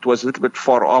probably it was a little bit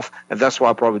far off, and that's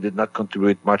why I probably did not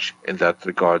contribute much in that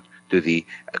regard to the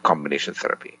combination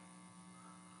therapy.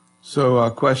 So a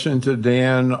question to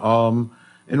Dan.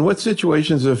 In what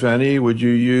situations, if any, would you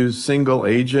use single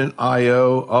agent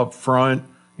IO up front?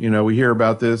 You know, we hear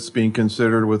about this being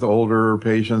considered with older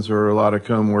patients or a lot of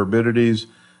comorbidities.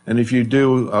 And if you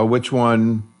do, which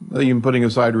one, even putting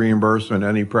aside reimbursement,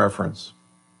 any preference?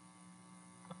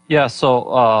 Yeah,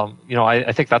 so,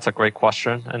 I think that's a great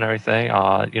question and everything.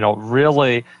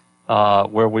 Really,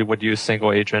 where we would use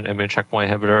single agent immune checkpoint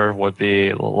inhibitor would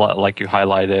be, like you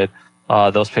highlighted,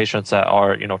 those patients that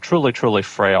are, truly, truly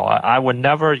frail. I would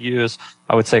never use,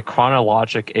 I would say,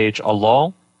 chronologic age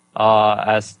alone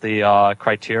as the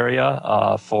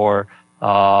criteria for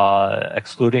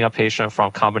excluding a patient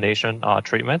from combination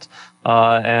treatment.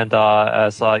 And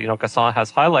as Ghassan has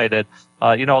highlighted,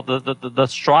 the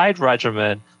STRIDE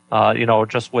regimen,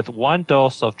 just with one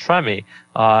dose of Tremi,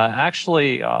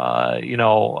 actually,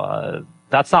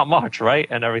 that's not much, right?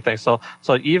 And everything. So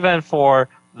even for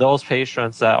those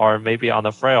patients that are maybe on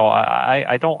the frail,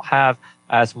 I don't have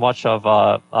as much of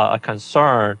a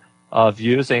concern of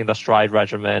using the STRIDE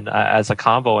regimen as a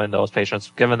combo in those patients,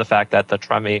 given the fact that the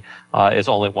Tremi is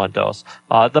only one dose.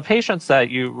 The patients that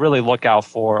you really look out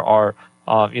for are,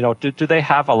 do they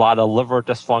have a lot of liver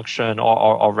dysfunction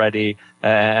already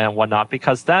and whatnot?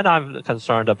 Because then I'm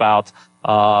concerned about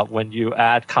when you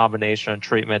add combination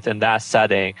treatment in that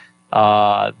setting,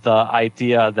 the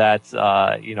idea that,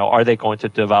 are they going to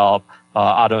develop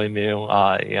autoimmune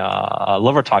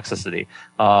liver toxicity?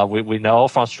 We know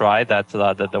from STRIDE that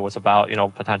there was about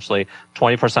potentially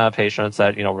 20% of patients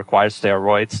that required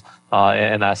steroids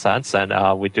in that sense,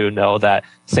 and we do know that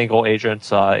single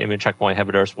agent immune checkpoint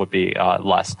inhibitors would be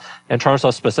less. In terms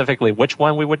of specifically which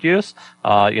one we would use,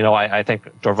 I think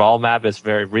durvalumab is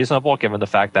very reasonable given the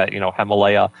fact that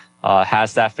Himalaya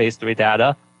has that phase 3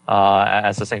 data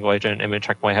as a single agent immune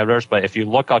checkpoint inhibitors. But if you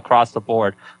look across the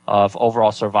board of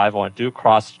overall survival and do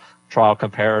cross trial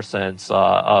comparisons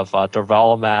of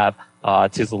durvalumab,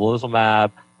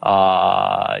 tislelizumab,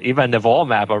 even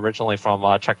nivolumab originally from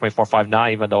Checkmate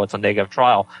 459, even though it's a negative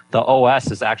trial, the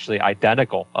OS is actually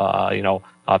identical,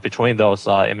 between those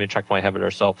immune checkpoint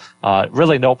inhibitors. So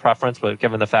really no preference, but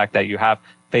given the fact that you have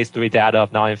phase 3 data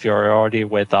of non-inferiority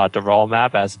with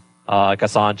durvalumab as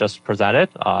Ghassan just presented,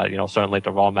 certainly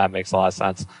durvalumab makes a lot of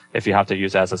sense if you have to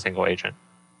use it as a single agent.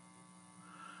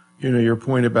 Your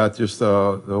point about just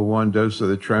the one dose of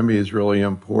the Tremi is really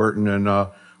important. And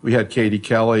we had Katie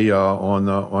Kelly on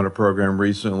a program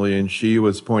recently, and she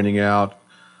was pointing out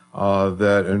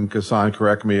that, and Ghassan,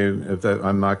 correct me if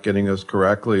I'm not getting this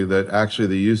correctly, that actually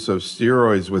the use of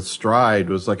steroids with STRIDE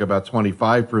was like about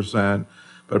 25%,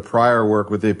 but prior work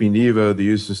with Ipi-Nivo, the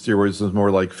use of steroids was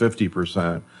more like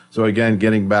 50%. So again,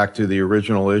 getting back to the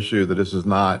original issue that this is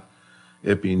not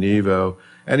Ipi-Nivo.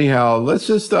 Anyhow, let's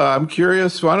just, I'm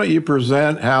curious, why don't you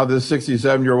present how this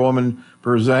 67-year-old woman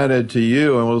presented to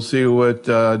you, and we'll see what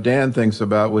Dan thinks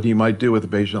about what he might do with a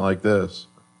patient like this.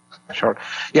 Sure.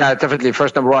 Yeah, definitely.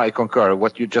 First, number one, I concur.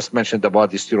 What you just mentioned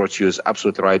about the steroid use,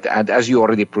 absolutely right. And as you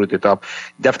already put it up,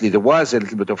 definitely there was a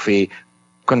little bit of a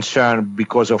concern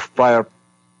because of prior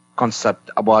concept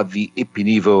about the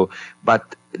Ipi-Nivo,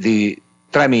 but the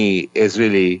Tremi is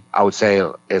really, I would say,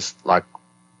 is like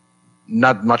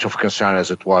not much of a concern as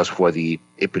it was for the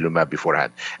ipilimumab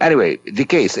beforehand. Anyway, the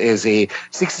case is a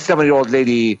 67-year-old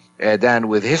lady, then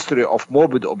with history of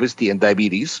morbid obesity and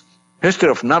diabetes, history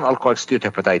of non-alcoholic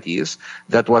steatohepatitis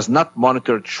that was not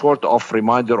monitored short of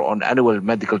reminder on annual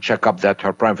medical checkup that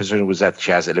her prime physician was that she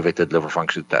has elevated liver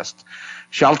function test.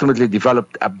 She ultimately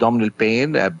developed abdominal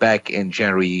pain back in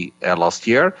January last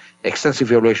year. Extensive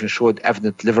evaluation showed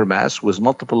evident liver mass with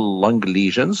multiple lung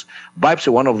lesions. Biopsy,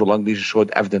 one of the lung lesions showed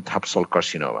evident hepatocellular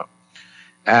carcinoma.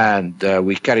 And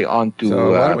we carry on to...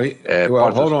 So why don't we,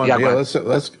 hold on. Yeah, let's.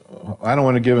 I don't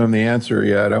want to give him the answer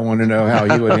yet. I want to know how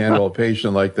he would handle a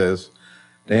patient like this.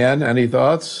 Dan, any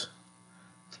thoughts?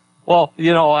 Well,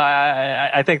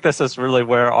 I think this is really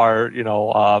where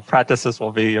our, practices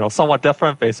will be, somewhat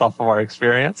different based off of our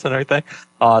experience and everything.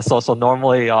 So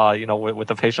normally, with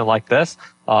a patient like this,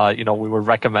 we would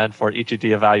recommend for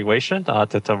EGD evaluation,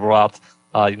 to rule out,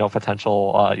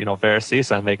 potential,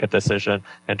 varices and make a decision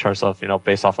in terms of,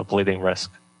 based off of bleeding risk.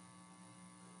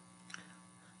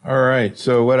 All right.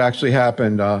 So what actually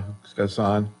happened,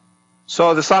 Ghassan?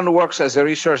 So the son works as a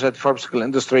researcher at the pharmaceutical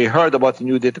industry, heard about a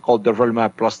new data called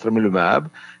durvalumab plus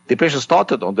tremelimumab. The patient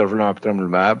started on durvalumab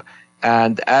tremelimumab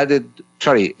and added,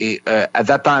 at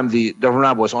that time the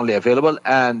durvalumab was only available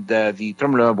and the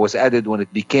tremelimumab was added when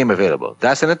it became available.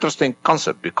 That's an interesting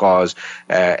concept because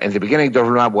in the beginning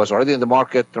durvalumab was already in the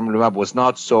market, tremelimumab was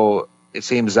not, so it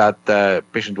seems that the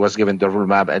patient was given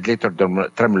durvalumab and later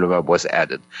tremelimumab was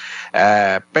added.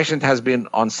 Patient has been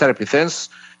on therapy since.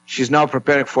 She's now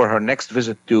preparing for her next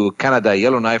visit to Canada,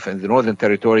 Yellowknife, in the Northern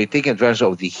Territory, taking advantage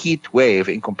of the heat wave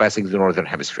encompassing the Northern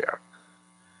Hemisphere.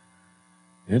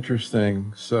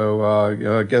 Interesting. So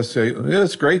I guess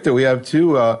it's great that we have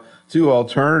two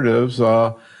alternatives.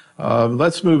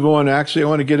 Let's move on. Actually, I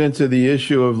want to get into the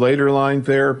issue of later line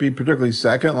therapy, particularly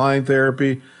second line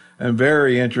therapy. I'm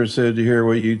very interested to hear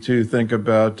what you two think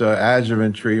about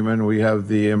adjuvant treatment. We have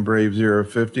the Embrave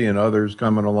 050 and others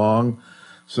coming along.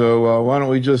 So why don't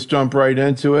we just jump right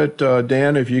into it?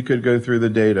 Dan, if you could go through the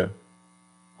data.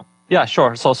 Yeah,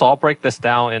 sure. So I'll break this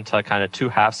down into kind of two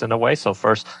halves in a way. So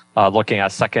first, looking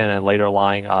at second and later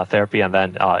line therapy, and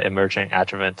then emerging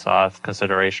adjuvant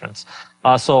considerations.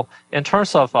 So in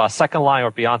terms of second line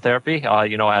or beyond therapy,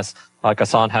 as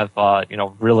Ghassan have,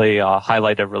 really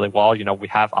highlighted really well. We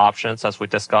have options as we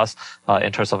discussed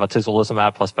in terms of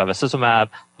atezolizumab plus bevacizumab,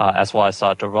 as well as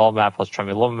durvalumab plus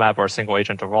tremelimumab or single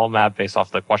agent durvalumab based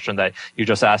off the question that you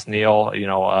just asked, Neil,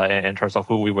 in terms of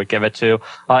who we would give it to.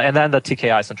 And then the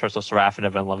TKIs in terms of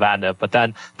sorafenib and lenvatinib. But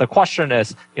then the question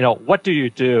is, what do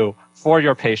you do for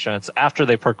your patients after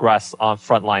they progress on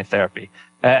frontline therapy?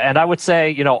 And I would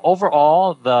say,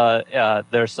 overall,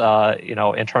 there's,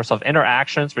 in terms of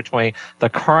interactions between the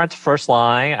current first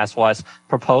line as well as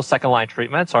proposed second line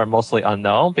treatments are mostly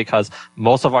unknown because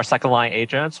most of our second line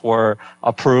agents were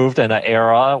approved in an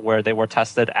era where they were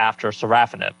tested after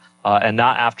sorafenib. And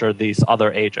not after these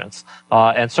other agents.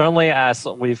 And certainly, as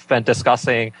we've been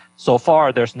discussing so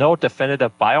far, there's no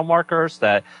definitive biomarkers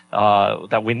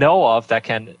that we know of that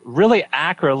can really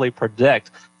accurately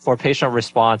predict for patient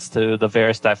response to the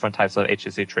various different types of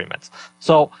HCC treatments.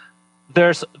 So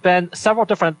there's been several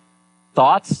different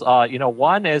thoughts.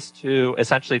 One is to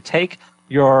essentially take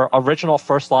your original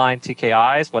first-line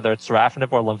TKIs, whether it's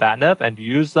sorafenib or lenvatinib, and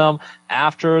use them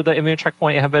after the immune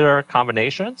checkpoint inhibitor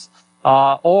combinations.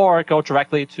 Or go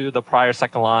directly to the prior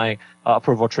second-line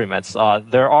approval treatments.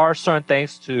 There are certain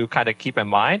things to kind of keep in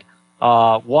mind.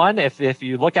 One, if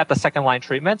you look at the second-line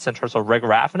treatments in terms of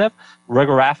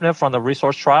regorafenib from the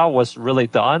resource trial was really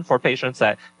done for patients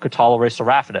that could tolerate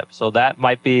sorafenib. So that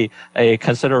might be a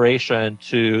consideration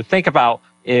to think about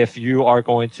if you are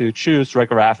going to choose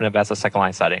regorafenib as a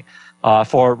second-line setting.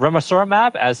 For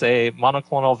ramucirumab as a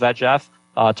monoclonal VEGF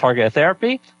targeted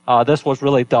therapy. This was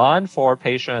really done for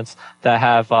patients that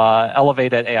have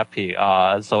elevated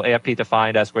AFP. So AFP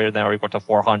defined as greater than or equal to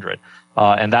 400.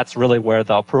 And that's really where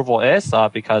the approval is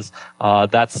because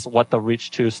that's what the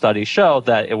REACH2 study showed,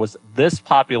 that it was this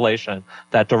population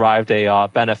that derived a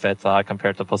benefit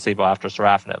compared to placebo after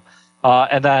sorafenib.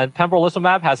 And then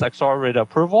pembrolizumab has accelerated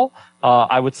approval.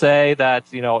 I would say that,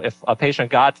 if a patient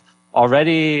got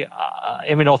already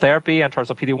immunotherapy in terms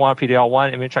of PD-1,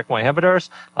 PD-L1 immune checkpoint inhibitors,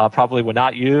 probably would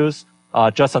not use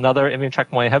just another immune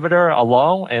checkpoint inhibitor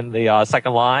alone in the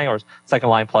second line or second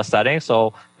line plus setting.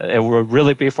 So it would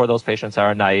really be for those patients that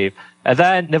are naive. And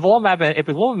then nivolumab and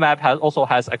ipilimumab also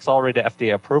has accelerated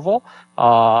FDA approval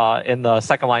in the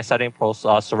second line setting post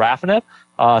sorafenib.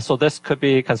 So this could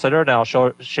be considered, and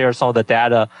I'll share some of the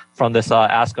data from this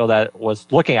ASCO that was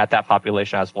looking at that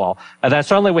population as well. And then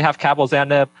certainly we have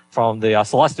cabozantinib from the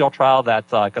Celestial trial that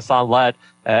Ghassan led,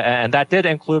 and that did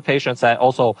include patients that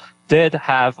also did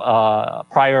have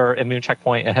prior immune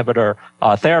checkpoint inhibitor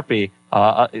therapy,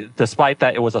 despite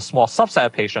that it was a small subset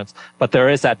of patients, but there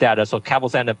is that data. So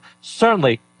cabozantinib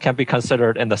certainly can be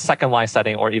considered in the second line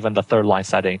setting or even the third line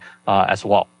setting as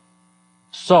well.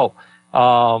 So,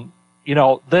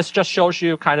 this just shows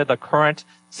you kind of the current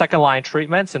second-line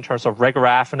treatments in terms of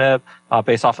regorafenib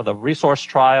based off of the resource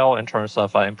trial, in terms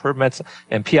of improvements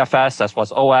in PFS as well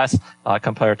as OS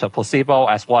compared to placebo,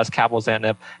 as well as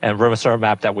cabozantinib and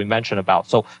ramucirumab that we mentioned about.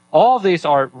 So all of these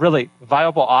are really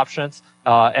viable options,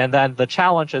 and then the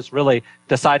challenge is really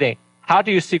deciding how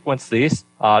do you sequence these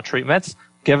treatments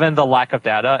given the lack of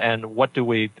data, and what do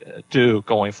we do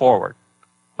going forward?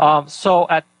 So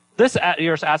at this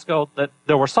year's ASCO, that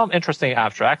there were some interesting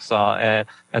abstracts, and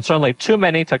certainly too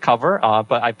many to cover,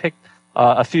 but I picked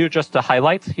a few just to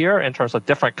highlight here in terms of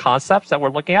different concepts that we're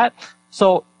looking at.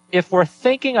 So if we're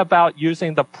thinking about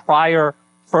using the prior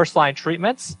first-line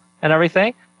treatments and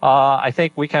everything, I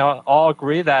think we can all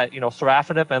agree that,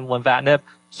 sorafenib and lenvatinib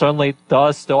certainly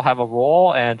does still have a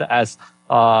role, and as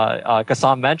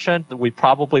Ghassan mentioned, we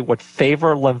probably would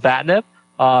favor lenvatinib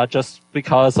just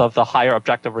because of the higher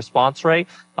objective response rate,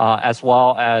 as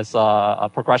well as a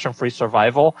progression-free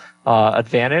survival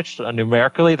advantage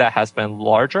numerically that has been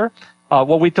larger.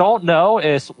 What we don't know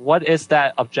is what is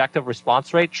that objective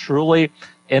response rate truly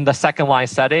in the second-line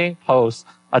setting post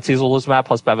atezolizumab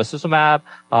plus bevacizumab,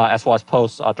 as well as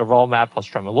post durvalumab plus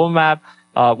tremelimumab.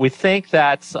 We think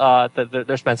that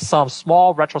there's been some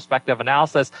small retrospective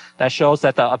analysis that shows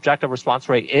that the objective response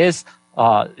rate is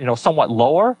somewhat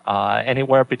lower,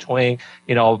 anywhere between,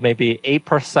 maybe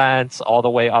 8% all the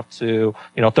way up to,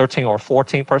 13 or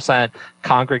 14%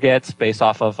 congregates based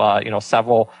off of,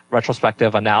 several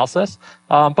retrospective analysis.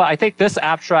 But I think this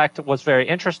abstract was very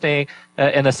interesting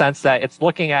in the sense that it's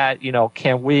looking at,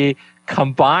 can we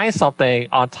combine something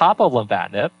on top of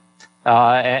lenvatinib,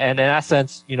 and in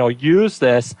essence, use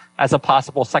this as a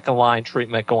possible second line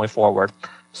treatment going forward.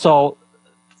 So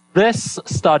this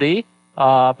study,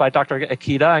 by Dr.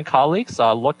 Akita and colleagues,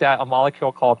 looked at a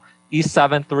molecule called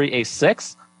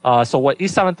E7386. So what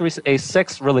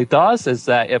E7386 really does is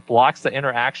that it blocks the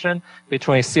interaction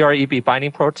between CREB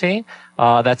binding protein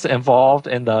that's involved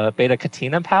in the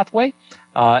beta-catenin pathway,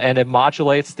 and it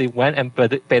modulates the Wnt and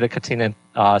beta-catenin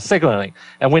signaling.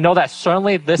 And we know that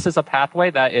certainly this is a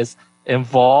pathway that is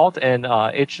involved in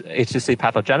HCC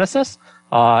pathogenesis,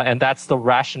 and that's the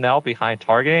rationale behind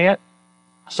targeting it.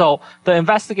 So the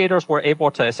investigators were able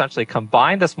to essentially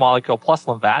combine this molecule plus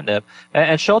lenvatinib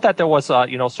and show that there was,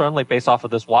 certainly based off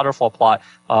of this waterfall plot,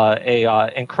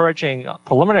 a encouraging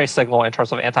preliminary signal in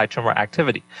terms of anti-tumor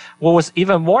activity. What was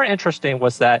even more interesting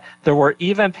was that there were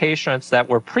even patients that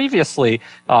were previously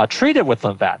treated with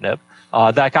lenvatinib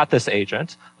that got this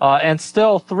agent, and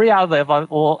still 3 out of the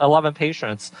 11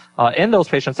 patients in those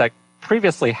patients that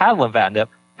previously had lenvatinib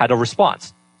had a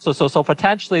response. So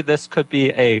potentially this could be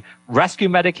a rescue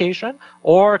medication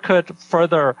or could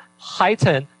further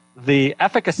heighten the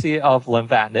efficacy of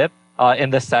lenvatinib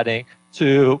in this setting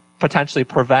to potentially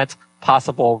prevent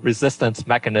possible resistance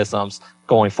mechanisms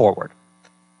going forward.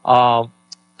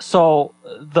 So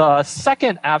the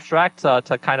second abstract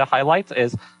to kind of highlight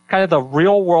is kind of the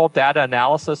real world data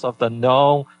analysis of the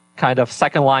known kind of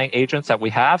second-line agents that we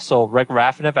have. So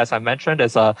regorafenib, as I mentioned,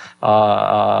 is a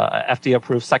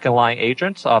FDA-approved second-line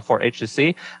agent for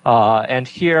HCC. And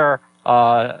here,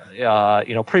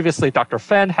 previously Dr.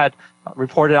 Finn had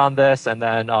reported on this, and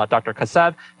then Dr.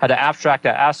 Kaseb had an abstract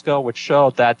at ASCO which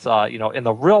showed that in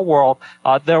the real world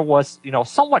there was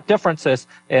somewhat differences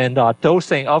in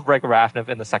dosing of regorafenib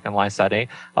in the second-line setting.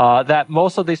 That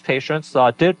most of these patients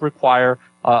did require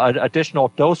additional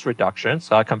dose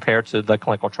reductions compared to the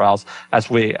clinical trials as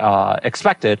we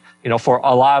expected. For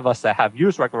a lot of us that have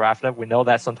used regorafenib, we know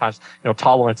that sometimes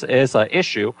tolerance is an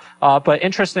issue. But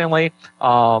interestingly,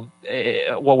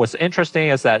 what was interesting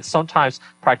is that sometimes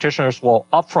practitioners will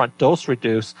upfront dose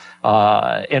reduce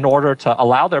in order to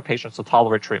allow their patients to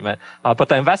tolerate treatment. But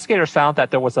the investigators found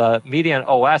that there was a median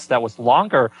OS that was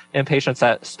longer in patients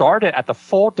that started at the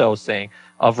full dosing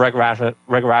of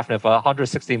regorafenib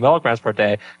 160 milligrams per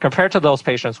day compared to those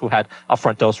patients who had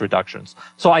upfront dose reductions.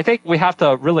 So I think we have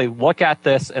to really look at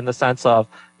this in the sense of,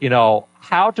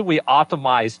 how do we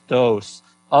optimize dose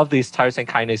of these tyrosine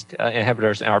kinase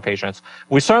inhibitors in our patients?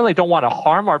 We certainly don't want to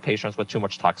harm our patients with too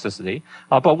much toxicity,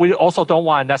 but we also don't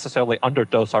want to necessarily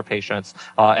underdose our patients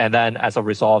and then as a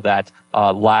result of that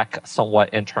lack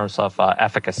somewhat in terms of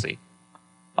efficacy.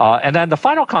 And then the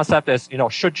final concept is,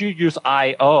 should you use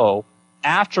IO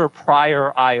after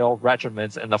prior IO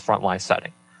regimens in the frontline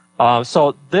setting?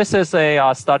 So this is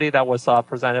a study that was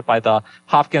presented by the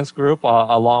Hopkins group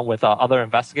along with other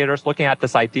investigators looking at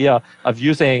this idea of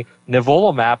using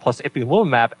nivolumab plus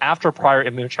ipilimumab after prior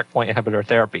immune checkpoint inhibitor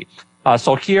therapy.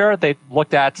 So here they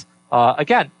looked at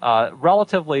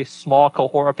relatively small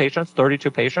cohort of patients,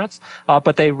 32 patients,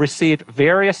 but they received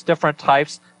various different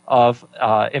types of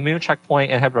immune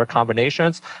checkpoint inhibitor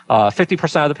combinations.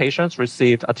 50% of the patients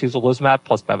received atezolizumab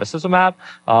plus bevacizumab.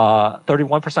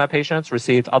 31% of patients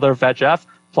received other VEGF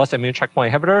plus immune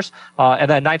checkpoint inhibitors.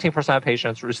 And then 19% of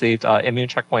patients received immune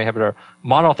checkpoint inhibitor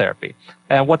monotherapy.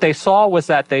 And what they saw was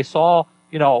that they saw,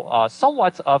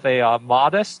 somewhat of a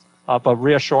modest but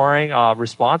reassuring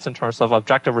response in terms of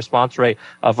objective response rate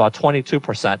of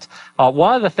 22%.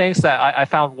 One of the things that I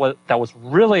found that was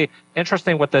really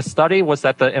interesting with this study was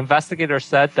that the investigators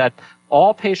said that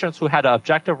all patients who had an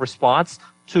objective response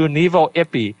to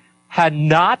nivo-ipi had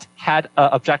not had an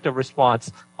objective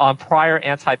response on prior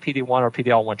anti-PD-1 or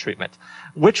PD-L1 treatment,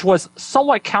 which was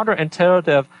somewhat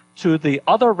counterintuitive to the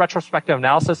other retrospective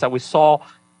analysis that we saw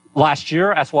last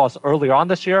year as well as earlier on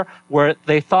this year, where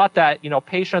they thought that,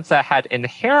 patients that had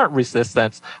inherent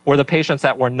resistance were the patients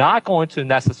that were not going to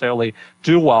necessarily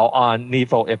do well on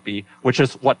nivo-ipi, which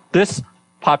is what this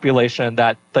population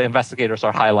that the investigators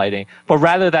are highlighting, but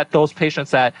rather that those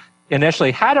patients that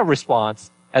initially had a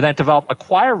response and then developed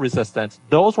acquired resistance,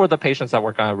 those were the patients that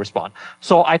were going to respond.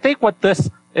 So I think what this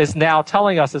is now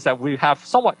telling us is that we have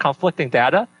somewhat conflicting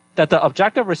data, that the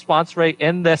objective response rate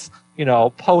in this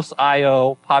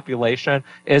post-IO population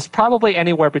is probably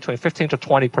anywhere between 15 to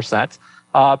 20%.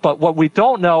 But what we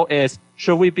don't know is,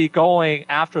 should we be going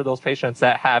after those patients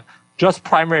that have just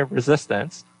primary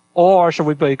resistance, or should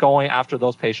we be going after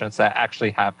those patients that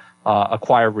actually have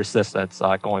acquired resistance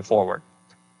going forward?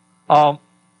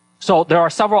 So there are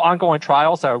several ongoing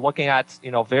trials that are looking at,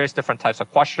 various different types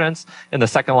of questions in the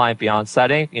second line beyond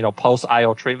setting,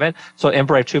 post-IO treatment. So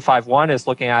IMbrave 251 is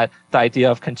looking at the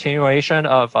idea of continuation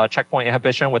of checkpoint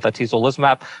inhibition with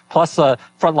atezolizumab plus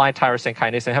frontline tyrosine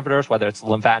kinase inhibitors, whether it's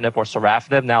lenvatinib or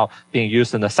sorafenib, now being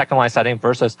used in the second line setting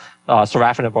versus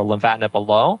sorafenib or lenvatinib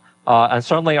alone. And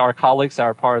certainly our colleagues that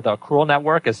are part of the accrual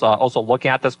network is also looking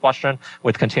at this question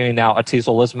with continuing now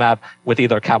atezolizumab with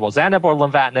either cabozantinib or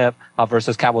lenvatinib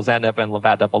versus cabozantinib and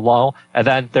lenvatinib alone. And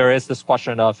then there is this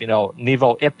question of,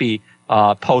 nivo-ipi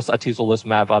post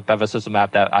atezolizumab,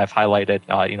 bevacizumab that I've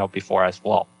highlighted, before as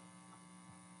well.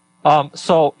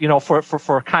 So,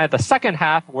 for kind of the second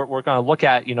half, we're going to look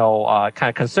at, kind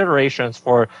of considerations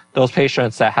for those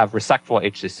patients that have resectable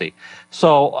HCC.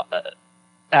 So,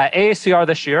 at AACR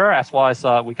this year, as well as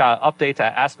we got an update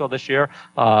at ASCO this year,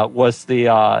 was the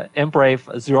IMbrave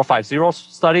 050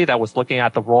 study that was looking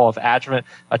at the role of adjuvant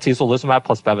atezolizumab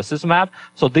plus bevacizumab.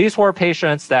 So these were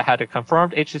patients that had a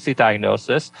confirmed HCC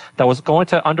diagnosis that was going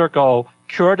to undergo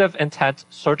curative intent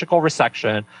surgical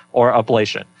resection or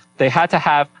ablation. They had to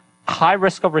have high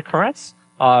risk of recurrence,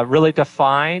 really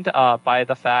defined by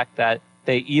the fact that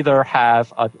they either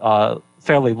have a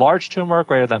fairly large tumor,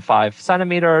 greater than 5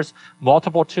 centimeters,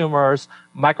 multiple tumors,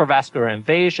 microvascular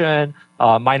invasion,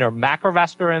 minor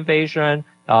macrovascular invasion,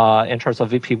 in terms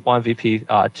of VP1,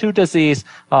 VP2 disease,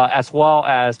 as well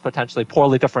as potentially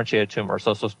poorly differentiated tumors.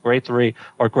 So grade 3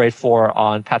 or grade 4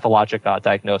 on pathologic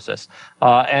diagnosis.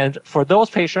 And for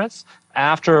those patients,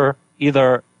 after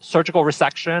either surgical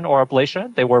resection or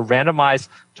ablation, they were randomized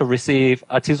to receive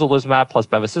atezolizumab plus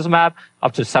bevacizumab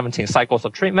up to 17 cycles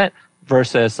of treatment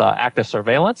versus active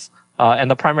surveillance.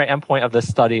 And the primary endpoint of this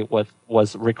study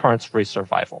was recurrence-free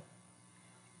survival.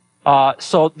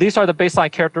 So these are the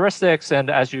baseline characteristics, and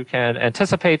as you can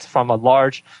anticipate from a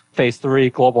large phase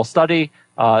 3 global study,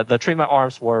 the treatment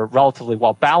arms were relatively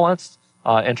well balanced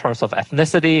in terms of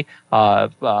ethnicity,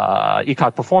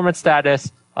 ECOG performance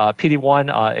status,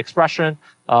 PD-1 expression.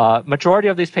 Majority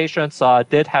of these patients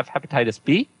did have hepatitis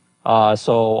B. Well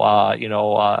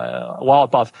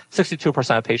above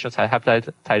 62% of patients had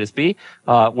hepatitis B,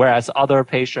 whereas other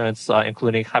patients,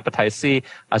 including hepatitis C,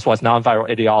 as well as non-viral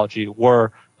etiology,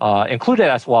 were included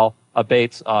as well,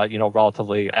 albeit,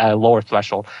 relatively at a lower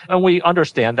threshold. And we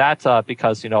understand that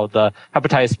because, the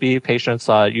hepatitis B patients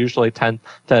usually tend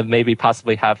to maybe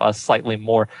possibly have a slightly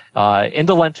more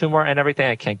indolent tumor and everything,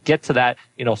 and can get to that,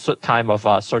 time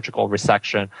of surgical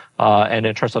resection. And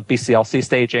in terms of BCLC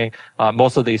staging,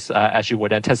 most of these, as you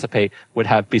would anticipate, would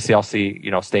have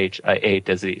BCLC, stage A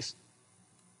disease.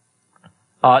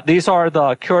 These are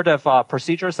the curative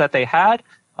procedures that they had.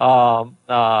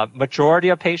 Majority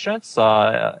of patients,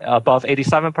 above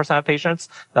 87% of patients,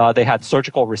 they had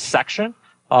surgical resection.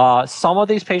 Some of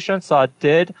these patients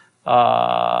did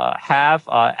have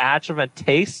adjuvant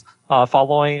TACE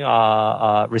following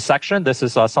resection. This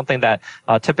is something that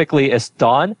typically is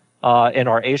done in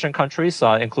our Asian countries,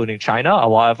 including China. A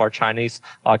lot of our Chinese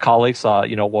colleagues,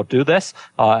 will do this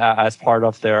as part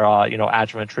of their,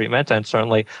 adjuvant treatment. And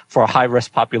certainly for a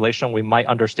high-risk population, we might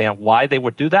understand why they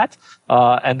would do that.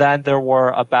 And then there were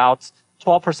about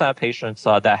 12% of patients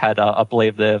that had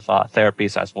ablative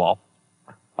therapies as well.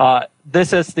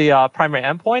 This is the primary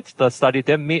endpoint. The study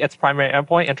did meet its primary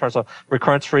endpoint in terms of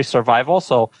recurrence-free survival.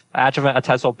 So adjuvant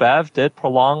atezo-bev did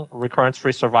prolong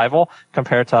recurrence-free survival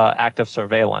compared to active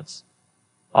surveillance.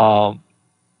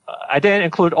 I didn't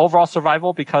include overall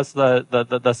survival because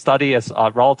the study is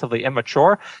relatively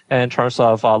immature in terms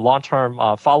of long-term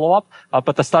follow-up,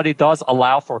 but the study does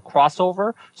allow for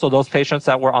crossover. So those patients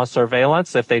that were on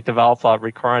surveillance, if they develop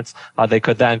recurrence, they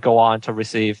could then go on to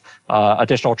receive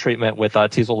additional treatment with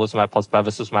atezolizumab plus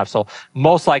bevacizumab. So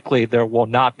most likely there will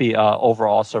not be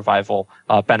overall survival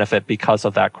benefit because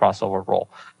of that crossover role.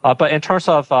 But in terms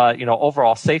of,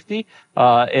 overall safety,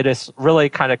 it is really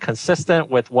kind of consistent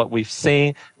with what we've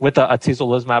seen with the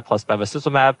atezolizumab plus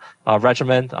bevacizumab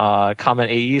regimen. Common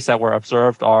AEs that were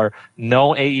observed are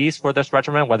no AEs for this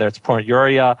regimen, whether it's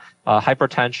proteinuria,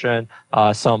 hypertension,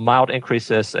 some mild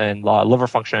increases in liver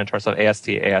function in terms of AST.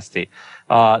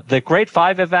 The grade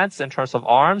 5 events in terms of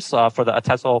arms, for the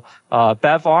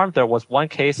atezo-bev arm, there was one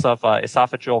case of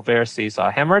esophageal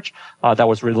varices hemorrhage that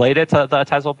was related to the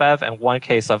atezo-bev, and one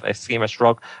case of ischemic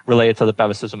stroke related to the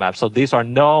bevacizumab. So these are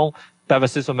no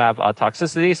bevacizumab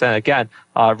toxicities, and again,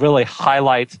 really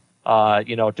highlight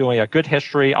doing a good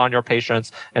history on your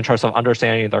patients in terms of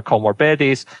understanding their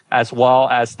comorbidities, as well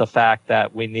as the fact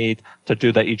that we need to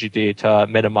do the EGD to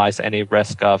minimize any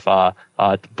risk of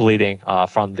bleeding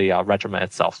from the regimen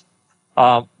itself.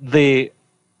 The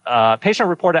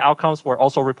patient-reported outcomes were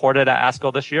also reported at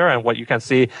ASCO this year, and what you can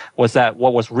see was that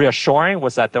what was reassuring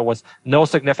was that there was no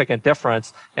significant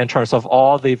difference in terms of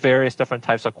all the various different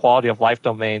types of quality of life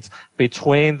domains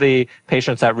between the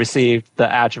patients that received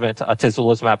the adjuvant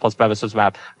atezolizumab plus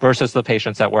bevacizumab versus the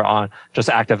patients that were on just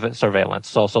active surveillance.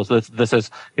 So this is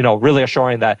really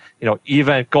assuring that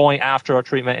even going after a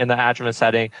treatment in the adjuvant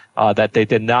setting, that they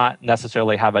did not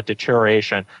necessarily have a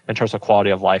deterioration in terms of quality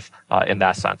of life in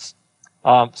that sense.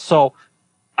 So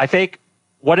I think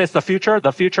what is the future?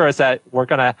 The future is that we're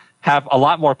going to have a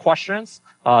lot more questions.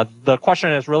 The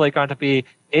question is really going to be,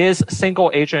 is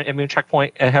single agent immune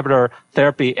checkpoint inhibitor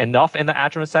therapy enough in the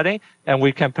adjuvant setting? And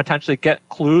we can potentially get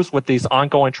clues with these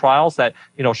ongoing trials that,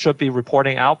 should be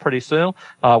reporting out pretty soon,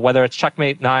 whether it's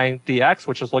Checkmate 9DX,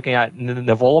 which is looking at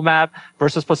nivolumab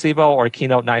versus placebo, or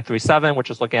Keynote 937, which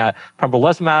is looking at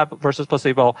pembrolizumab versus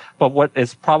placebo. But what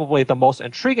is probably the most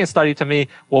intriguing study to me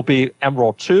will be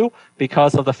Emerald 2,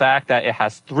 because of the fact that it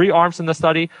has 3 arms in the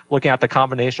study, looking at the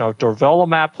combination of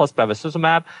durvalumab plus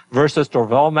bevacizumab versus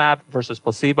durvalumab versus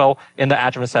placebo in the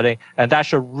adjuvant setting. And that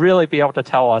should really be able to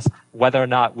tell us whether or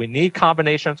not we need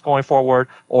combinations going forward,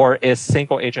 or is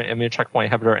single agent immune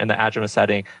checkpoint inhibitor in the adjuvant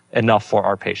setting enough for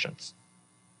our patients.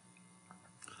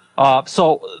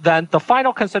 So then the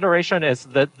final consideration is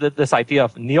this idea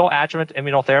of neoadjuvant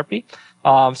immunotherapy.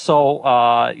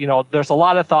 There's a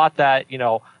lot of thought that,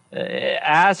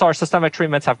 as our systemic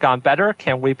treatments have gone better,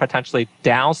 can we potentially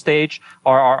downstage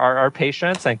our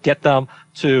patients and get them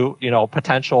to,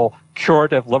 potential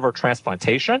curative liver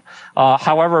transplantation?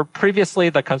 However, previously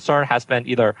the concern has been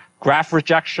either graft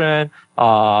rejection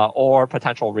or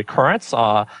potential recurrence.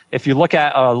 If you look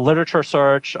at a literature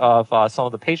search of some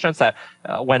of the patients that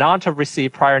went on to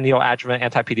receive prior neoadjuvant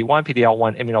anti-PD-1,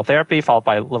 PD-L1 immunotherapy followed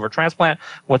by liver transplant,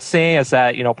 what's seen is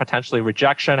that, potentially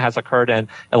rejection has occurred in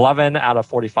 11 out of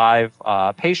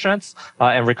 45 patients,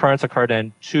 and recurrence occurred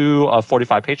in 2 of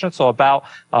 45 patients. So about,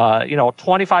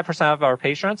 25% of our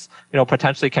patients,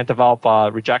 potentially can develop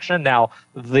rejection. Now,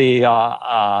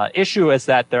 the issue is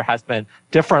that there has been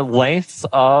different lengths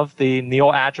of the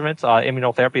neoadjuvant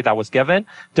immunotherapy that was given,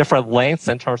 different lengths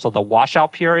in terms of the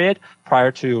washout period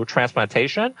prior to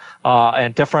transplantation,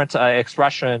 and different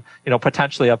expression,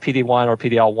 potentially of PD-1 or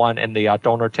PD-L1 in the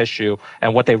donor tissue,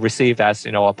 and what they received as,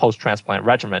 a post-transplant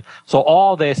regimen. So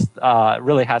all this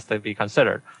really has to be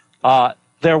considered.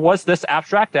 There was this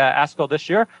abstract at ASCO this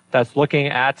year that's looking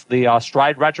at the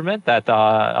STRIDE regimen that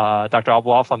Dr.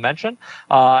 Abou-Alfa mentioned,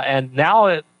 and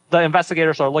now the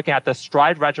investigators are looking at the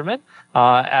STRIDE regimen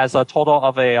as a total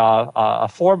of a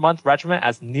 4-month regimen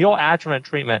as neoadjuvant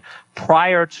treatment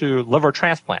prior to liver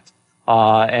transplant.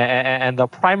 And the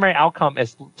primary outcome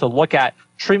is to look at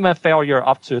treatment failure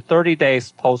up to 30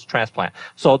 days post-transplant.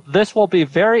 So this will be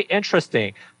very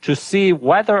interesting to see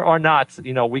whether or not,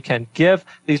 we can give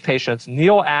these patients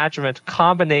neoadjuvant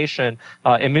combination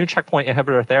immune checkpoint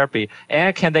inhibitor therapy,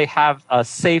 and can they have a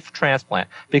safe transplant?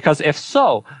 Because if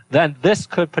so, then this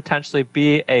could potentially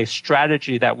be a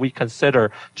strategy that we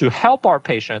consider to help our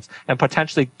patients and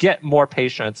potentially get more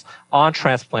patients on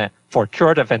transplant for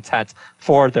curative intent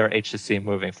for their HCC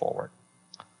moving forward.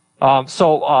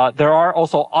 There are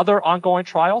also other ongoing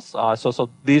trials. So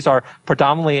these are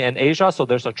predominantly in Asia. So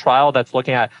there's a trial that's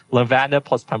looking at lenvatinib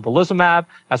plus pembrolizumab,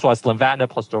 as well as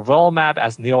lenvatinib plus durvalumab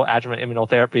as neoadjuvant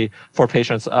immunotherapy for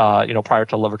patients, prior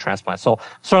to liver transplant. So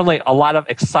certainly a lot of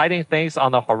exciting things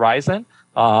on the horizon,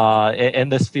 in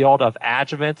this field of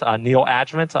adjuvant,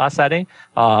 neoadjuvant setting,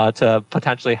 to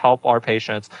potentially help our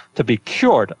patients to be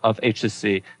cured of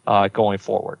HCC, going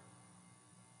forward.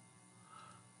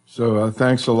 So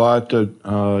thanks a lot,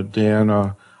 Dan.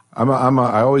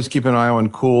 I always keep an eye on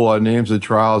cool names of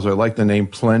trials. I like the name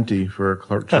Plenty for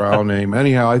a trial name.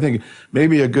 Anyhow, I think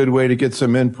maybe a good way to get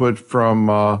some input from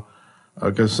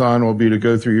Ghassan will be to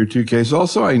go through your 2 cases.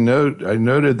 Also, I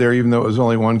noted there, even though it was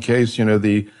only 1 case,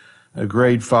 the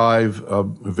grade 5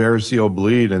 variceal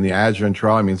bleed in the adjuvant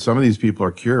trial. I mean, some of these people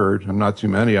are cured. Not too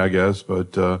many, I guess,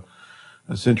 but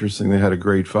it's interesting they had a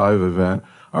grade 5 event.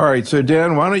 All right, so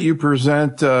Dan, why don't you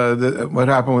present what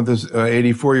happened with this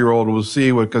 84-year-old? We'll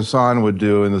see what Ghassan would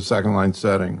do in the second-line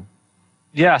setting.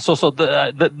 Yeah, so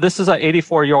this is an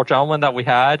 84-year-old gentleman that we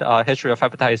had a history of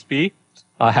hepatitis B,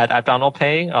 had abdominal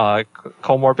pain,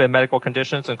 comorbid medical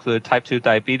conditions include type 2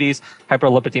 diabetes,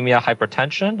 hyperlipidemia,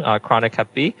 hypertension, chronic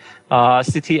hep B.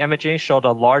 CT imaging showed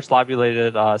a large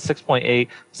lobulated 6.8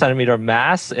 centimeter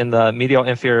mass in the medial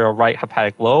inferior right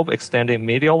hepatic lobe extending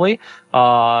medially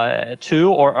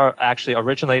to or actually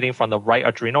originating from the right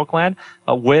adrenal gland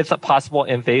with a possible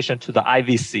invasion to the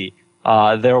IVC.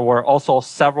 There were also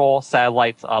several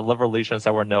satellite liver lesions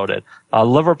that were noted.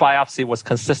 Liver biopsy was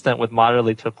consistent with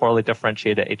moderately to poorly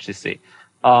differentiated HCC.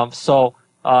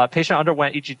 Patient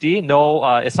underwent EGD, no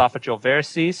esophageal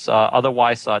varices,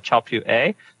 otherwise Child-Pugh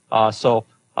A.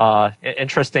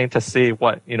 Interesting to see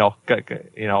what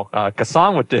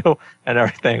Ghassan would do and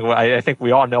everything. I think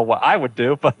we all know what I would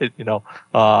do, but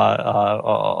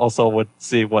also would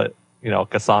see what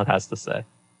Ghassan has to say.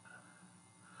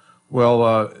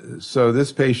 Well, so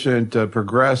this patient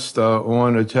progressed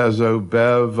on Atezo,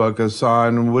 Bev,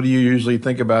 Ghassan. What do you usually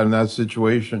think about in that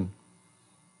situation?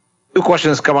 2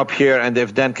 questions come up here, and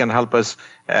if Dan can help us,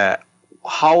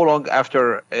 how long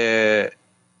after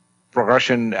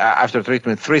progression after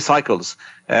treatment 3 cycles,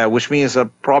 which means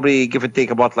probably give and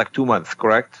take about like 2 months,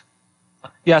 correct?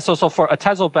 Yeah, so for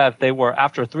atezolizumab, they were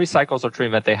after 3 cycles of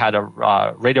treatment, they had a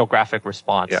radiographic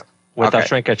response with a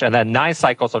shrinkage, and then 9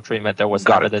 cycles of treatment, there was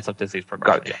evidence of disease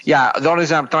progression. Yes. Yeah, the only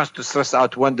reason I'm trying to stress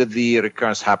out when did the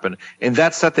recurrence happen. In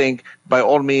that setting, by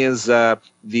all means,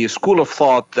 the school of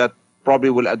thought that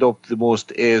probably will adopt the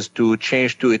most is to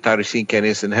change to a tyrosine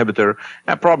kinase inhibitor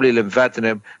and probably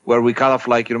lenvatinib, where we kind of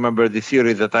like, you remember the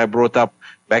theory that I brought up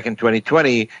back in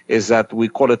 2020 is that we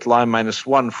call it line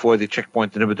 -1 for the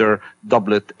checkpoint inhibitor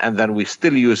doublet, and then we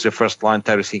still use the first line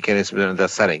tyrosine kinase inhibitor in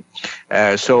that setting.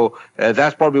 So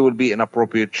that probably will be an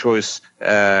appropriate choice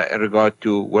in regard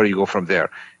to where you go from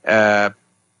there.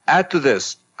 Add to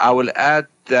this, I will add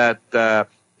that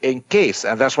in case,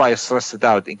 and that's why I stressed it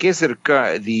out, in case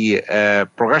the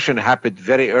progression happened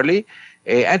very early,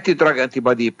 an anti-drug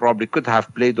antibody probably could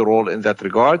have played a role in that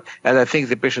regard, and I think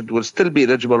the patient will still be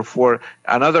eligible for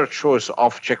another choice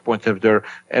of checkpoint inhibitor.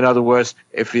 In other words,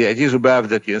 if the atezolizumab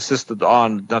that you insisted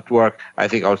on did not work, I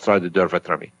think I'll try the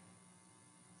durvalumab.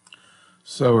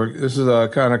 So this is a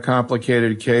kind of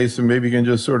complicated case, and maybe you can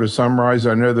just sort of summarize.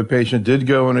 I know the patient did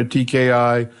go on a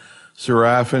TKI,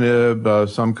 sorafenib,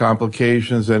 some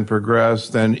complications, and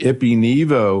progressed. Then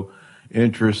ipi-nivo,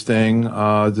 interesting,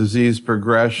 disease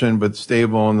progression, but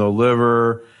stable in the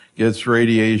liver, gets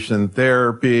radiation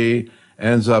therapy,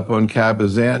 ends up on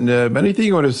cabozantinib. Anything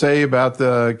you want to say about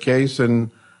the case?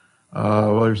 And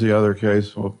there's the other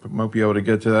case. We won't be able to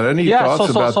get to that. Any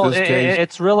thoughts about this case?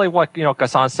 It's really what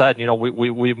Ghassan said.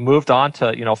 We moved on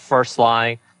to first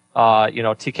line.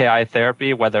 TKI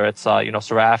therapy, whether it's,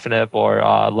 sorafenib or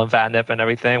lenvatinib and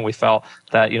everything. We felt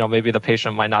that, maybe the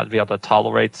patient might not be able to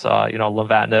tolerate,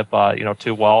 lenvatinib,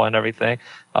 too well and everything.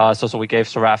 So we gave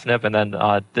sorafenib and then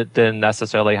didn't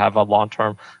necessarily have a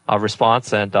long-term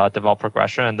response and developed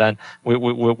progression. And then we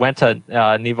went to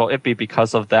nivo-ipi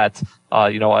because of that,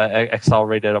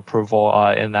 accelerated approval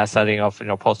in that setting of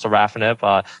post-sorafenib.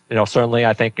 Certainly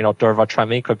I think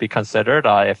durvalumab could be considered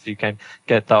if you can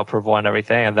get the approval and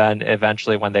everything. And then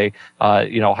eventually when they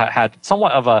had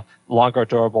somewhat of a longer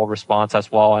durable response as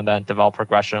well, and then developed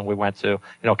progression, we went to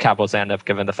cabozantinib,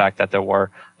 given the fact that there were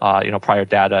prior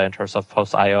data in terms of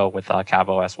post-IO with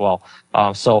cabo as well.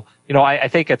 I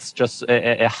think it's just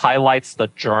it highlights the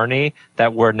journey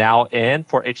that we're now in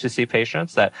for HCC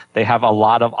patients, that they have a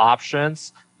lot of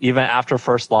options even after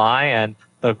first line, and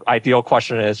the ideal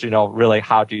question is really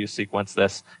how do you sequence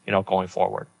this going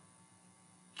forward.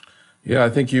 Yeah,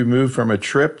 I think you moved from a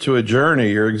trip to a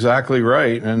journey. You're exactly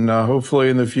right. And hopefully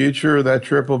in the future, that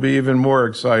trip will be even more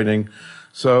exciting.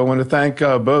 So I want to thank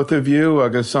both of you,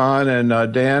 Ghassan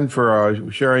and Dan, for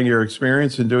sharing your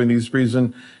experience and doing these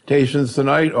presentations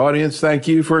tonight. Audience, thank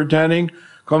you for attending.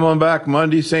 Come on back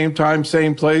Monday, same time,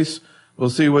 same place. We'll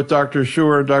see what Dr.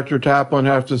 Schur and Dr. Taplin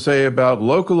have to say about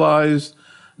localized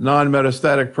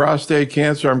non-metastatic prostate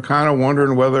cancer. I'm kind of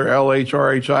wondering whether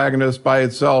LHRH agonist by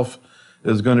itself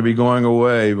is going to be going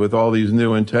away with all these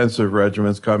new intensive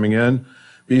regimens coming in.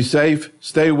 Be safe,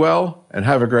 stay well, and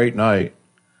have a great night.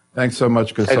 Thanks so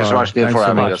much, Ghassan. Thank you so much, Neil, for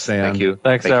having us. Dan. Thank you.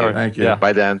 Thank you. Thank you. Yeah.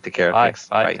 Bye, Dan. Take care. Bye. Thanks.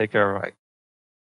 Bye. Take care. Bye.